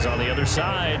 Yeah, because on the other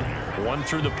side, one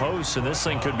through the post, and this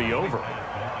thing could be over.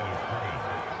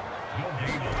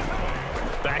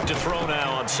 Back to throw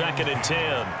now on 2nd and 10.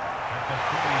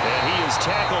 And he is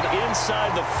tackled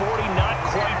inside the 40, not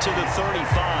quite to the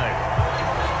 35.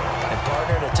 And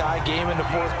partner, in a tie game in the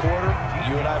 4th quarter,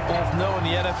 you and I both know in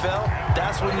the NFL,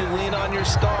 that's when you lean on your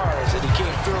stars, and he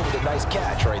came through with a nice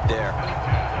catch right there.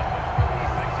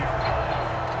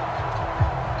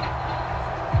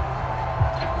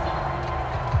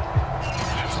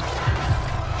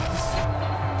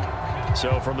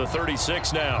 So from the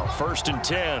 36 now, 1st and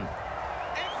 10.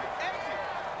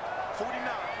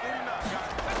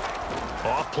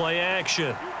 Off play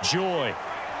action, Joy.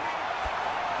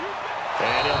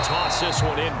 And he'll toss this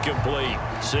one incomplete.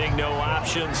 Seeing no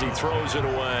options, he throws it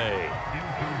away.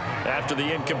 After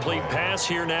the incomplete pass,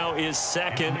 here now is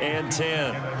 2nd and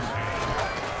 10.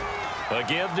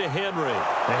 Again to Henry.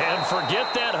 And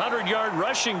forget that 100-yard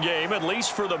rushing game, at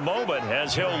least for the moment,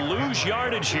 as he'll lose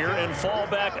yardage here and fall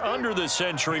back under the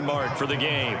century mark for the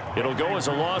game. It'll go as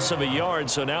a loss of a yard,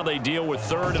 so now they deal with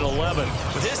 3rd and 11.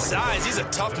 With his size, he's a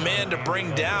tough man to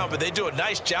bring down, but they do a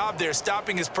nice job there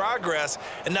stopping his progress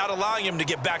and not allowing him to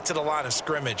get back to the line of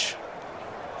scrimmage.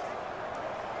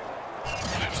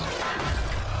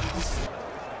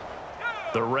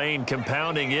 The rain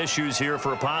compounding issues here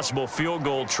for a possible field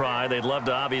goal try. They'd love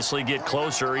to obviously get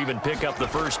closer or even pick up the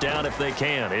 1st down if they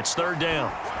can. It's 3rd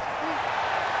down.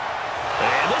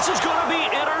 And this is going to be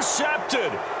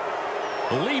intercepted.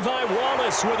 Levi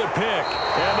Wallace with a pick.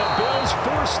 And the Bills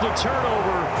force the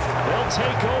turnover. They'll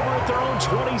take over at their own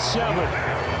 27.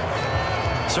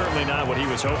 Certainly not what he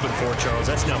was hoping for, Charles.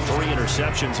 That's now 3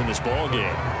 interceptions in this ball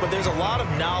game. But there's a lot of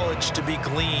knowledge to be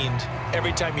gleaned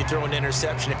every time you throw an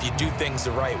interception if you do things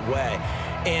the right way.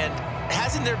 And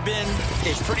hasn't there been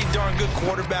a pretty darn good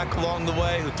quarterback along the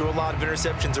way who threw a lot of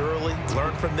interceptions early,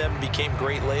 learned from them, and became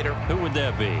great later? Who would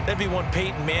that be? That'd be one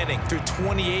Peyton Manning. Threw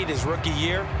 28 his rookie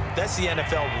year. That's the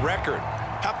NFL record.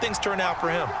 How'd things turn out for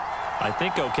him? I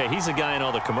think okay. He's a guy in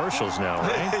all the commercials now,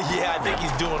 right? Yeah, I think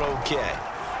he's doing okay.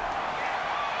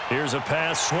 Here's a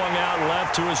pass swung out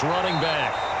left to his running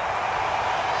back.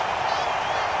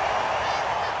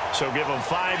 So give him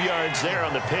 5 yards there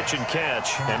on the pitch and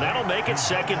catch, and that'll make it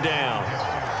 2nd down.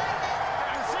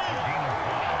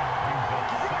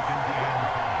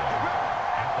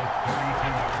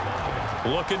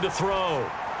 Looking to throw.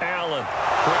 Allen.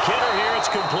 For Kittle here, it's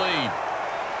complete.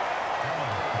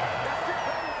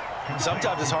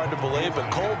 Sometimes it's hard to believe, but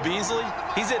Cole Beasley,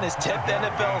 he's in his 10th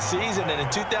NFL season, and in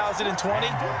 2020,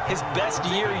 his best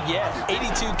year yet.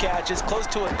 82 catches, close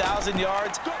to 1,000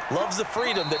 yards. Loves the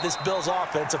freedom that this Bills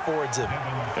offense affords him.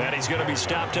 And he's going to be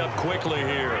stopped up quickly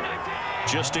here.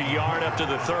 Just a yard up to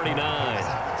the 39.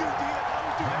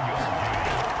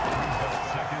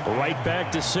 Right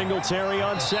back to Singletary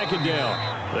on 2nd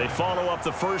down. They follow up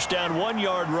the first down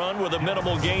 1-yard run with a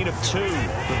minimal gain of 2.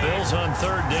 The Bills on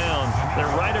 3rd down.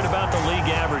 They're right at about the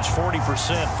league average,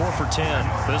 40%, 4 for 10.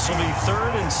 This will be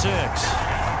 3rd and 6.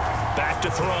 Back to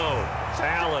throw.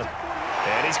 Allen.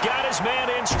 And he's got his man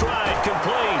in stride,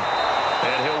 complete.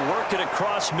 And he'll work it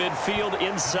across midfield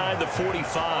inside the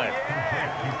 45.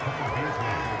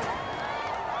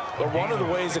 But one of the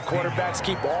ways that quarterbacks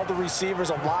keep all the receivers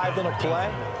alive in a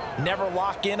play, never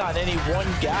lock in on any one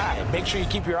guy. Make sure you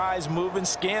keep your eyes moving,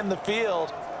 scan the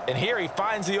field, and here he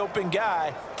finds the open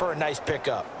guy for a nice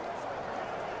pickup.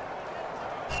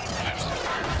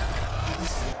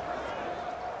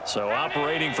 So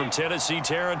operating from Tennessee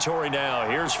territory now.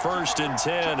 Here's 1st and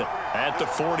 10 at the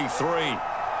 43.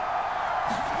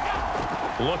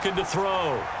 Looking to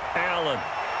throw. Allen.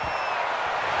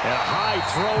 And a high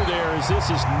throw there as this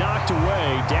is knocked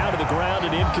away, down to the ground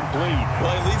and incomplete.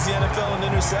 Well, he leads the NFL in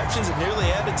interceptions and nearly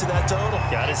added to that total.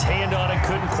 Got his hand on it,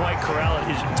 couldn't quite corral it.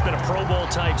 It's been a Pro Bowl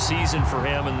type season for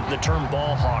him, and the term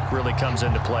ball hawk really comes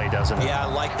into play, doesn't it? Yeah,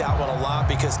 I like that one a lot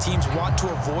because teams want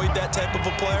to avoid that type of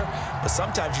a player, but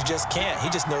sometimes you just can't. He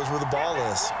just knows where the ball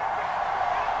is.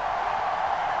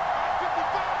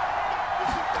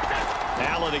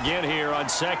 Allen again here on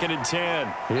 2nd and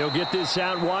 10. He'll get this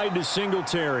out wide to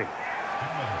Singletary.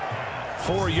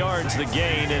 4 yards the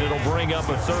gain, and it'll bring up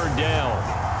a 3rd down.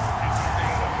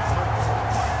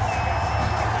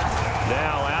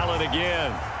 Now Allen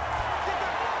again.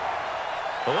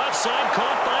 The left side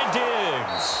caught by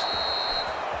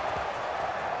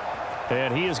Diggs.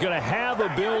 And he is going to have a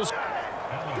Bills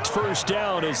 1st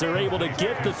down as they're able to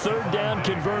get the 3rd down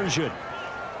conversion.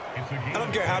 I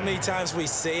don't care how many times we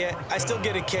see it. I still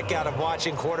get a kick out of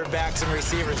watching quarterbacks and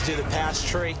receivers do the pass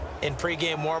tree in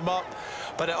pregame warm-up.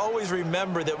 But I always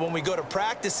remember that when we go to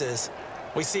practices,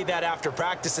 we see that after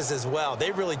practices as well.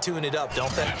 They really tune it up,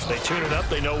 don't they? They tune it up.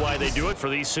 They know why they do it for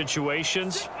these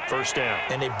situations. 1st down.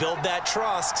 And they build that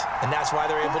trust, and that's why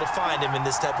they're able to find him in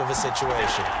this type of a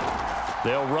situation.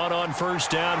 They'll run on 1st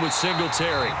down with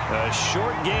Singletary. A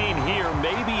short gain here,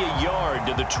 maybe a yard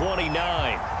to the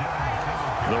 29.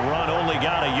 The run only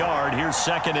got a yard. Here's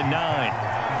 2nd and 9.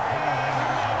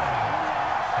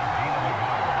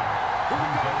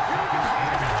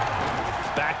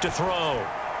 Back to throw.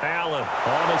 Allen.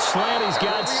 On the slant, he's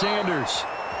got Sanders.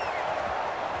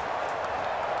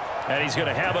 And he's going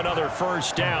to have another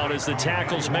 1st down as the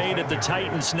tackle's made at the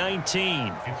Titans'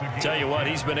 19. Tell you what,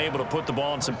 he's been able to put the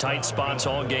ball in some tight spots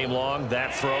all game long.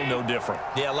 That throw, no different.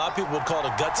 Yeah, a lot of people would call it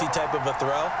a gutsy type of a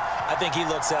throw. I think he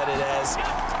looks at it as,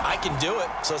 I can do it,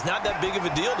 so it's not that big of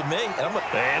a deal to me.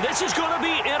 And this is going to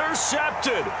be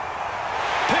intercepted.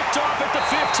 Picked off at the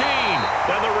 15.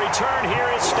 And the return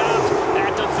here is stopped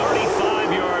at the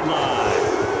 35-yard line.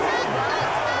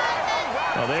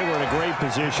 Well, they were in a great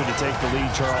position to take the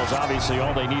lead, Charles. Obviously,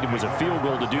 all they needed was a field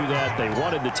goal to do that. They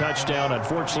wanted the touchdown.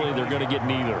 Unfortunately, they're going to get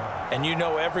neither. And you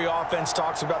know every offense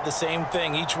talks about the same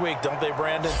thing each week, don't they,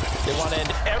 Brandon? They want to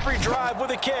end every drive with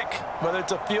a kick, whether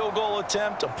it's a field goal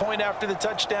attempt, a point after the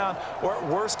touchdown, or at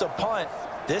worst, a punt.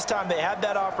 This time they had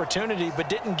that opportunity but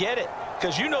didn't get it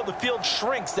because you know the field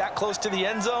shrinks that close to the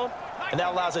end zone, and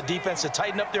that allows a defense to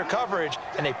tighten up their coverage,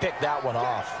 and they pick that one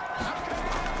off.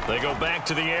 They go back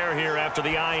to the air here after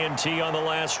the INT on the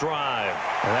last drive.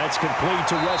 And that's complete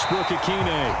to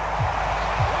Westbrook-Ikhine.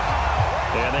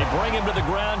 And they bring him to the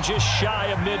ground just shy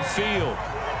of midfield.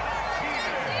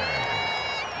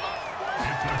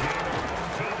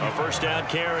 A first down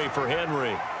carry for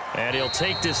Henry. And he'll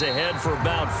take this ahead for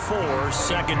about 4.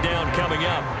 Second down coming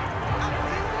up.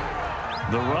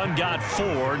 The run got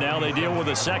 4. Now they deal with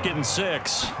a 2nd and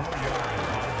 6.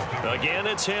 Again,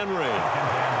 it's Henry.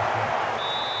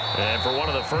 And for one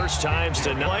of the first times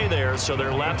to play there, so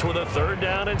they're left with a 3rd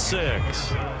down and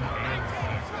 6.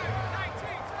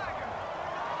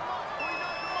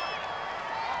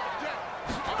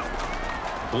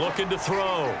 Looking to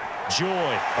throw. Joy.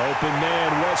 Open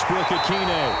man,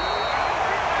 Westbrook-Ikhine.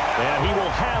 And he will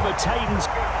have a Titans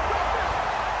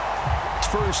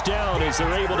first down as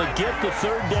they're able to get the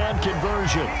 3rd down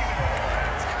conversion.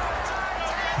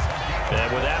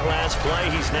 And with that last play,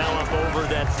 he's now up over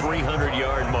that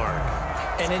 300-yard mark.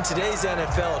 And in today's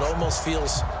NFL, it almost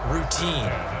feels routine.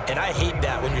 And I hate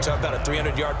that when you're talking about a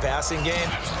 300-yard passing game.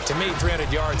 To me,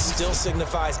 300 yards still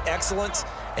signifies excellence,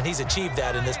 and he's achieved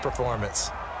that in this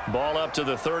performance. Ball up to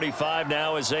the 35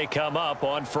 now as they come up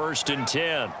on 1st and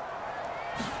 10.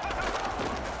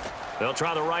 They'll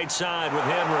try the right side with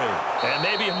Henry. And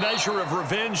maybe a measure of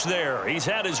revenge there. He's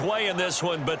had his way in this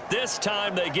one, but this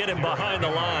time they get him behind the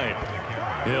line.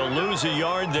 He'll lose a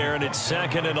yard there, and it's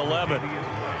 2nd and 11.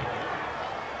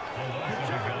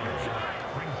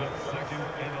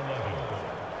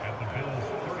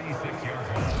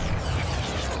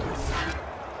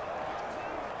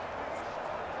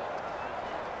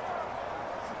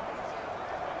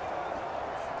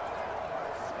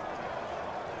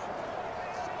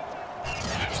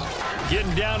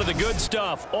 Getting down to the good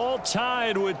stuff. All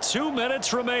tied with 2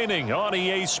 minutes remaining on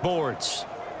EA Sports.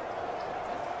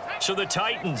 So the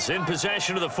Titans in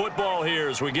possession of the football here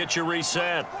as we get you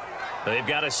reset. They've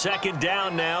got a 2nd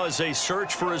down now as they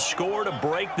search for a score to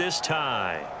break this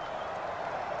tie.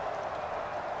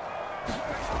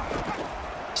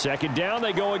 2nd down,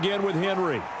 they go again with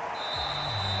Henry.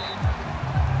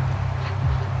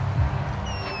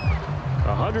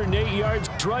 108 yards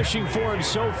rushing for him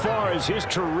so far as his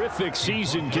terrific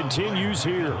season continues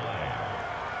here.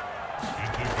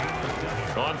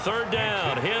 On 3rd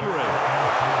down, Henry.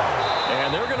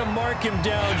 And they're going to mark him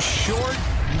down short,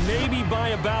 maybe by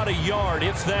about a yard,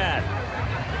 if that.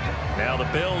 Now the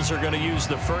Bills are going to use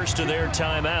the first of their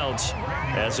timeouts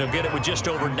as they'll get it with just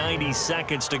over 90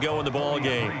 seconds to go in the ball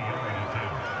game.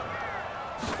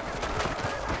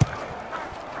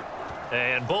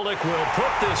 And Bullock will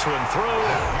put this one through.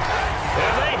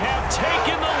 And they have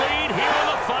taken the lead here in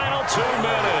the final 2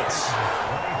 minutes.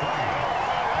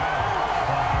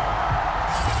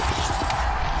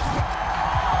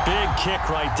 Big kick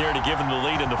right there to give them the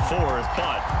lead in the 4th,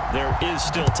 but there is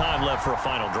still time left for a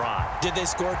final drive. Did they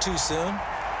score too soon?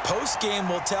 Post-game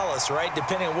will tell us, right?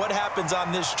 Depending on what happens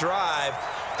on this drive,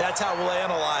 that's how we'll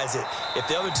analyze it. If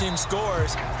the other team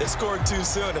scores, they scored too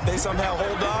soon. If they somehow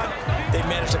hold on, they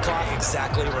manage the clock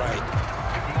exactly right.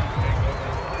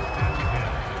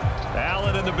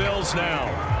 Allen and the Bills now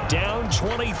down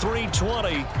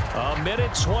 23-20, a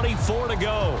minute 24 to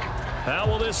go. How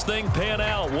will this thing pan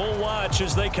out? We'll watch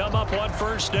as they come up on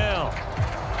 1st down.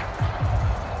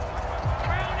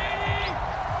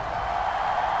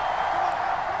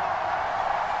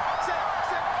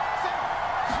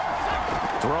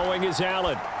 Throwing is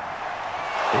Allen.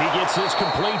 He gets this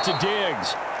complete to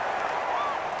Diggs.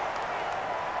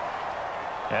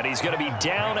 And he's going to be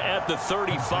down at the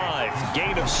 35,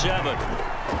 gain of 7.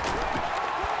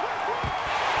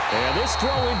 And this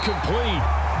throw incomplete.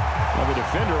 Well, the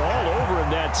defender all over him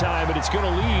that time, and it's going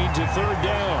to lead to 3rd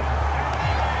down.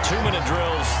 2-minute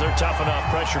drills, they're tough enough,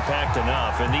 pressure-packed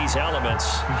enough, and these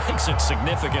elements makes it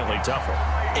significantly tougher.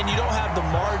 And you don't have the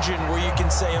margin where you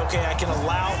can say, okay, I can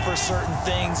allow for certain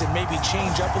things and maybe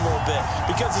change up a little bit.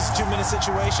 Because it's a 2-minute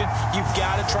situation, you've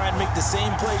got to try and make the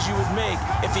same plays you would make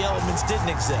if the elements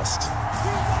didn't exist.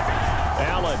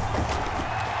 Allen.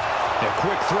 A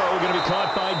quick throw going to be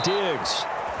caught by Diggs.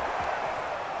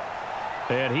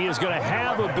 And he is going to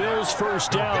have a Bills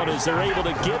first down as they're able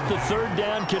to get the 3rd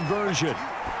down conversion.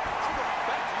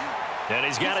 And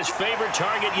he's got his favorite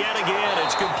target yet again.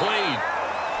 It's complete.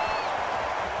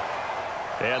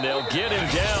 And they'll get him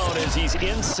down as he's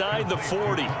inside the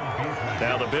 40.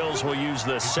 Now the Bills will use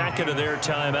the 2nd of their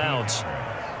timeouts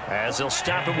as they'll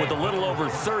stop him with a little over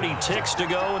 30 ticks to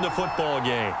go in the football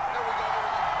game.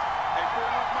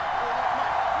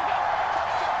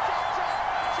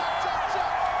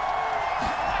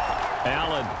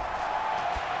 Allen.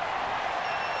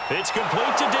 It's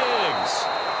complete to Diggs.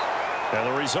 And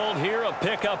the result here, a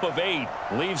pickup of 8.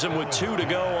 Leaves him with 2 to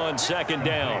go on 2nd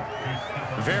down.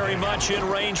 Very much in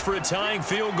range for a tying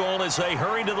field goal as they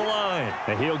hurry to the line.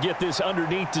 And he'll get this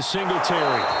underneath to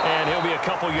Singletary. And he'll be a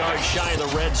couple yards shy of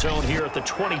the red zone here at the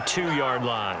 22-yard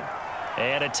line.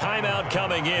 And a timeout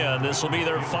coming in. This will be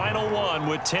their final one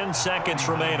with 10 seconds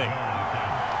remaining.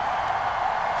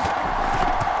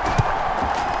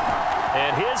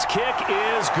 And his kick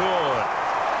is good.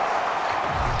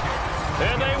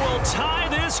 And they will tie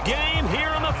this game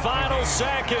here in the final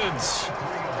seconds.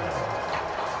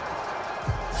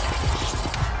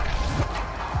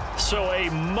 So a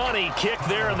money kick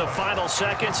there in the final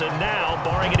seconds. And now,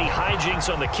 barring any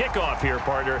hijinks on the kickoff here,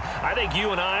 partner, I think you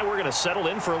and I, we're going to settle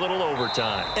in for a little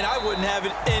overtime. And I wouldn't have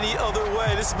it any other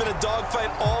way. This has been a dogfight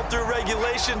all through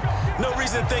regulation. No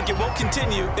reason to think it won't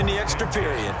continue in the extra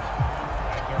period.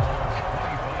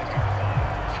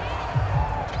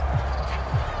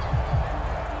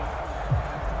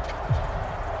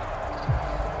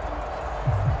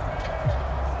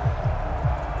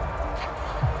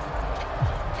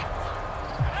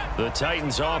 The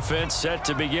Titans offense set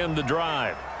to begin the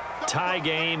drive. Tie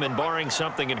game, and barring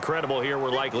something incredible here,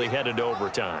 we're likely headed to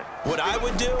overtime. What I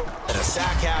would do, and a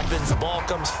sack happens, the ball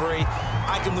comes free,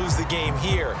 I can lose the game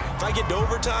here. If I get to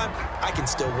overtime, I can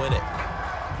still win it.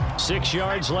 6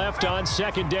 yards left on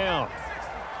second down.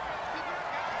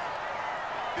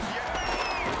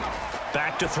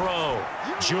 Back to throw.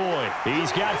 Joy.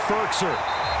 He's got Firkser.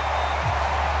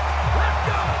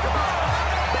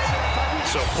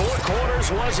 So 4 quarters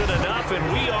wasn't enough, and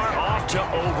we are off to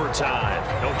overtime.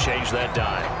 Don't change that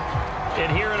dime.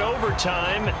 And here in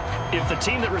overtime, if the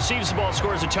team that receives the ball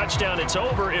scores a touchdown, it's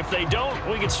over. If they don't,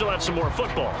 we can still have some more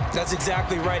football. That's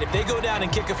exactly right. If they go down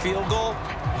and kick a field goal,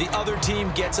 the other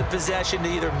team gets a possession to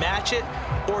either match it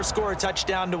or score a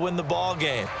touchdown to win the ball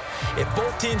game. If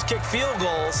both teams kick field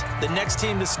goals, the next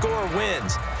team to score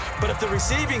wins. But if the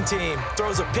receiving team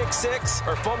throws a pick six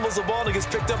or fumbles the ball and it gets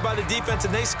picked up by the defense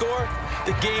and they score,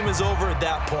 the game is over at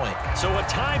that point. So a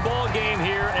tie ball game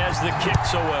here as the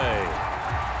kick's away.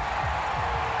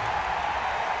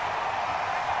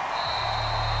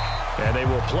 And they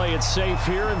will play it safe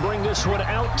here and bring this one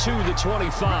out to the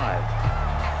 25.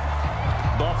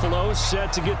 Buffalo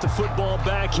set to get the football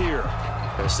back here.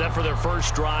 They're set for their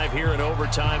first drive here in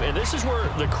overtime, and this is where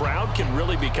the crowd can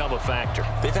really become a factor.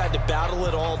 They've had to battle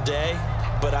it all day,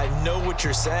 but I know what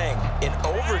you're saying. In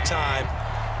overtime,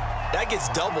 that gets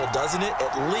doubled, doesn't it?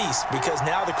 At least, because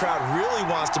now the crowd really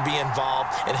wants to be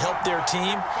involved and help their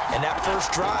team, and that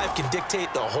first drive can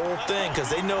dictate the whole thing because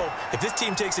they know if this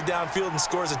team takes it downfield and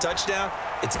scores a touchdown,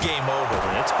 it's game over.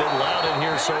 And it's been loud in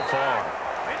here so far.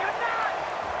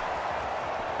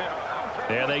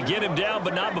 Yeah, they get him down,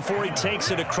 but not before he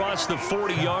takes it across the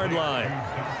 40-yard line.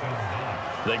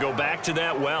 They go back to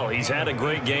that well. He's had a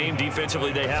great game.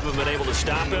 Defensively, they haven't been able to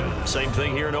stop him. Same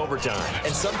thing here in overtime.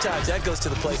 And sometimes that goes to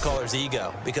the play caller's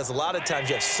ego because a lot of times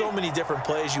you have so many different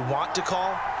plays you want to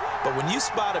call, but when you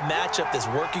spot a matchup that's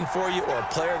working for you or a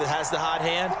player that has the hot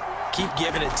hand, keep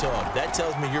giving it to him. That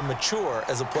tells me you're mature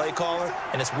as a play caller,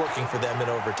 and it's working for them in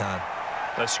overtime.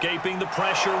 Escaping the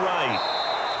pressure right.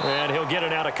 And he'll get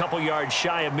it out a couple yards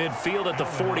shy of midfield at the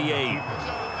 48.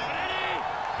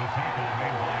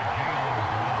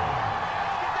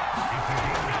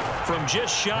 From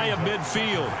just shy of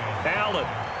midfield, Allen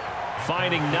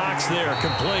finding Knox there,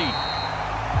 complete.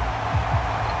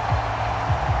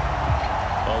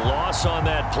 A loss on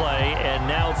that play, and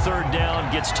now third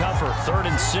down gets tougher, 3rd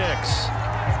and 6.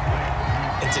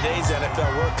 In today's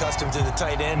NFL, we're accustomed to the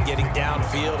tight end getting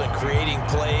downfield and creating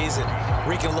plays and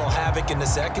wreaking a little havoc in the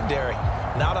secondary.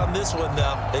 Not on this one,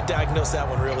 though. They diagnosed that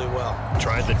one really well.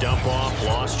 Tried the dump off,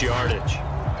 lost yardage.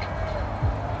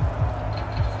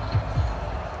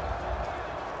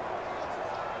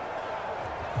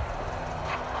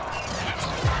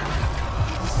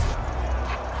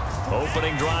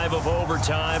 Opening drive of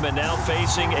overtime, and now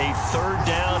facing a 3rd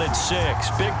down and 6.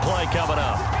 Big play coming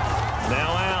up.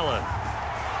 Now Allen.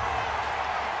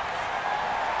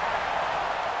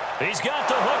 He's got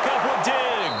the hook up with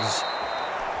Diggs.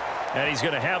 And he's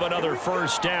going to have another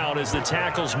first down as the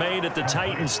tackle's made at the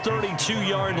Titans'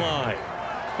 32-yard line.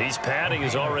 He's padding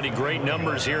his already great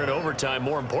numbers here in overtime.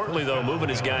 More importantly, though, moving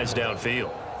his guys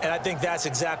downfield. And I think that's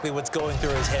exactly what's going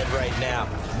through his head right now.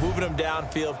 Moving them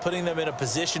downfield, putting them in a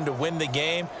position to win the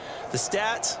game. The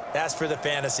stats, that's for the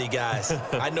fantasy guys.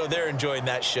 I know they're enjoying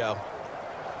that show.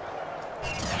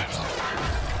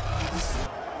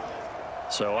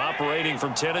 So operating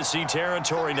from Tennessee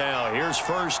territory now. Here's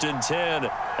 1st and 10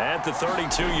 at the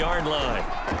 32-yard line.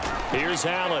 Here's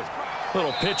Allen.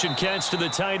 Little pitch and catch to the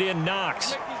tight end,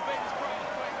 Knox.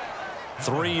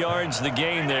 3 yards the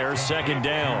gain there, 2nd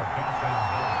down.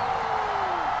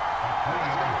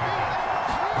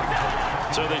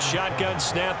 So the shotgun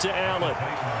snap to Allen.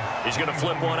 He's going to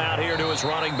flip one out here to his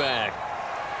running back.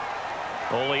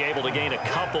 Only able to gain a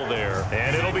couple there,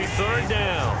 and it'll be 3rd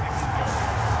down.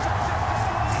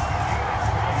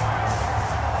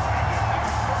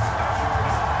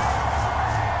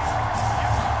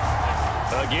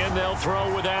 Again, they'll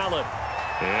throw with Allen.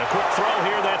 And a quick throw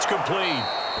here, that's complete.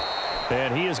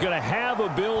 And he is going to have a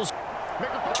Bills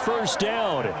first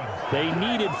down. They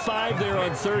needed 5 there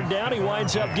on third down. He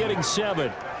winds up getting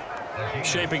 7.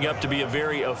 Shaping up to be a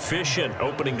very efficient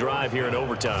opening drive here in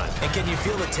overtime. And can you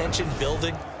feel the tension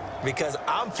building? Because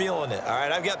I'm feeling it, all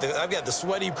right? I've got the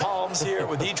sweaty palms here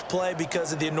with each play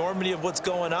because of the enormity of what's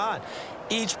going on.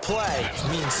 Each play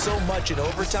means so much in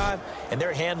overtime, and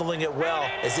they're handling it well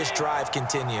as this drive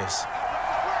continues.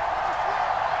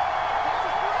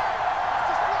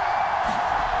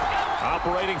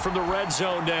 Operating from the red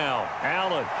zone now.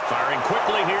 Allen firing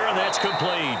quickly here, and that's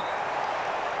complete.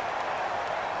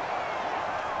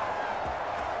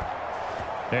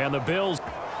 And the Bills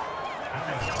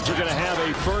are going to have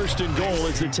a first and goal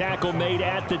as the tackle made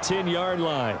at the 10-yard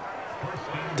line.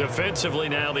 Defensively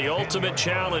now, the ultimate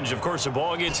challenge. Of course, the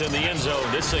ball gets in the end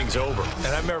zone. This thing's over. And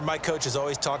I remember my coach has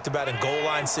always talked about in goal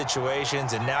line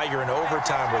situations, and now you're in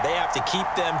overtime where they have to keep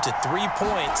them to 3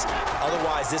 points.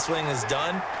 Otherwise, this thing is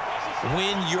done.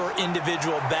 Win your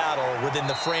individual battle within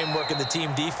the framework of the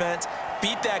team defense.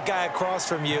 Beat that guy across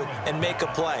from you and make a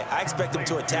play. I expect them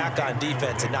to attack on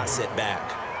defense and not sit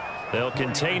back. They'll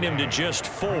contain him to just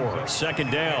 4.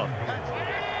 Second down.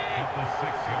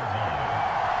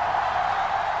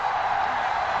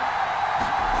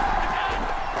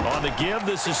 On the give,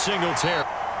 this is Singletary.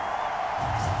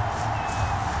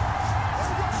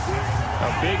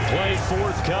 A big play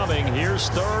forthcoming. Here's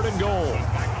third and goal.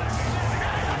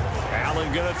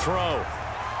 Allen going to throw.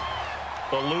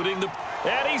 Eluding the...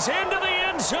 And he's into the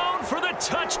end zone for the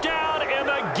touchdown and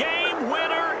the game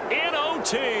winner in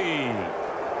OT.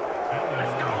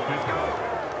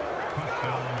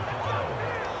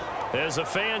 As the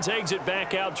fans exit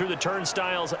back out through the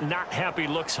turnstiles, not happy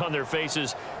looks on their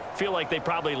faces. Feel like they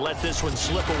probably let this one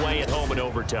slip away at home in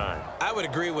overtime. I would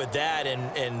agree with that,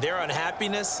 and their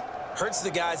unhappiness hurts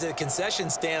the guys at the concession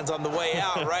stands on the way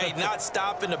out, right? Not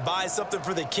stopping to buy something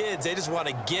for the kids. They just want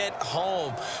to get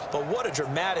home. But what a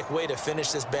dramatic way to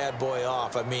finish this bad boy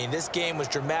off. I mean, this game was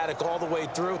dramatic all the way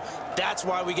through. That's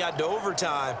why we got to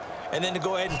overtime. And then to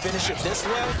go ahead and finish it this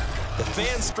way, the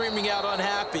fans streaming out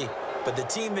unhappy. But the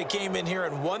team that came in here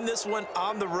and won this one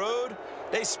on the road,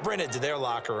 they sprinted to their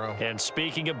locker room. And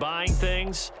speaking of buying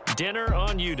things, dinner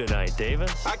on you tonight,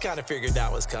 Davis. I kind of figured that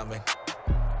was coming.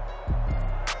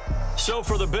 So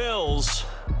for the Bills,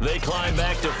 they climb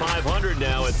back to 500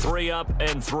 now at 3 up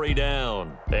and 3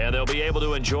 down. And they'll be able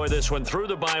to enjoy this one through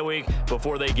the bye week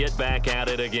before they get back at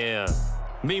it again.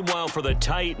 Meanwhile, for the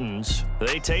Titans,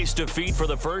 they taste defeat for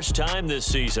the first time this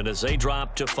season as they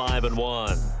drop to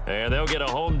 5-1. And they'll get a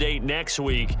home date next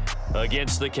week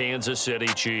against the Kansas City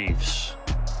Chiefs.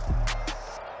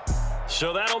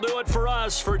 So that'll do it for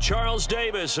us. For Charles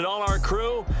Davis and all our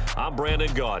crew, I'm Brandon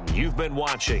Gaudin. You've been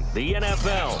watching the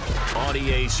NFL on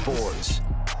EA Sports.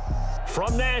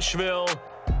 From Nashville,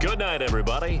 good night,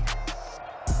 everybody.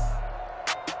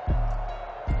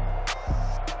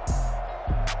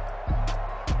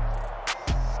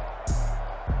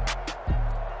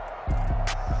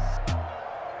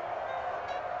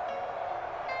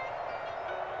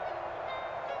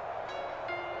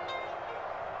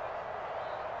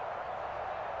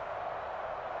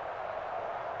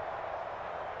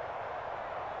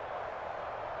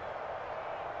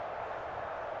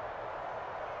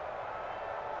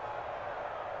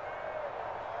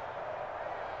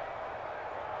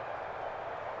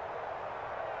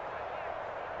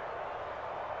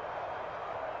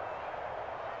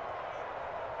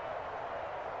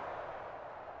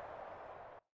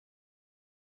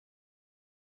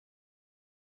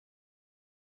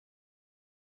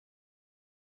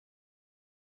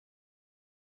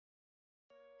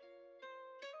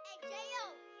 Hey, J.O.,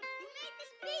 you made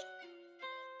this beat?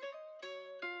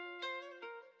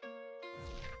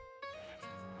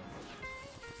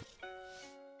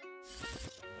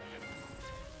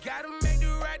 Gotta make the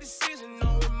right decision,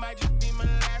 no, it might just be my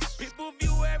last. People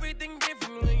view everything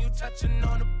different when you touching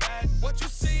on the back. What you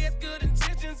see is good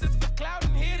intention.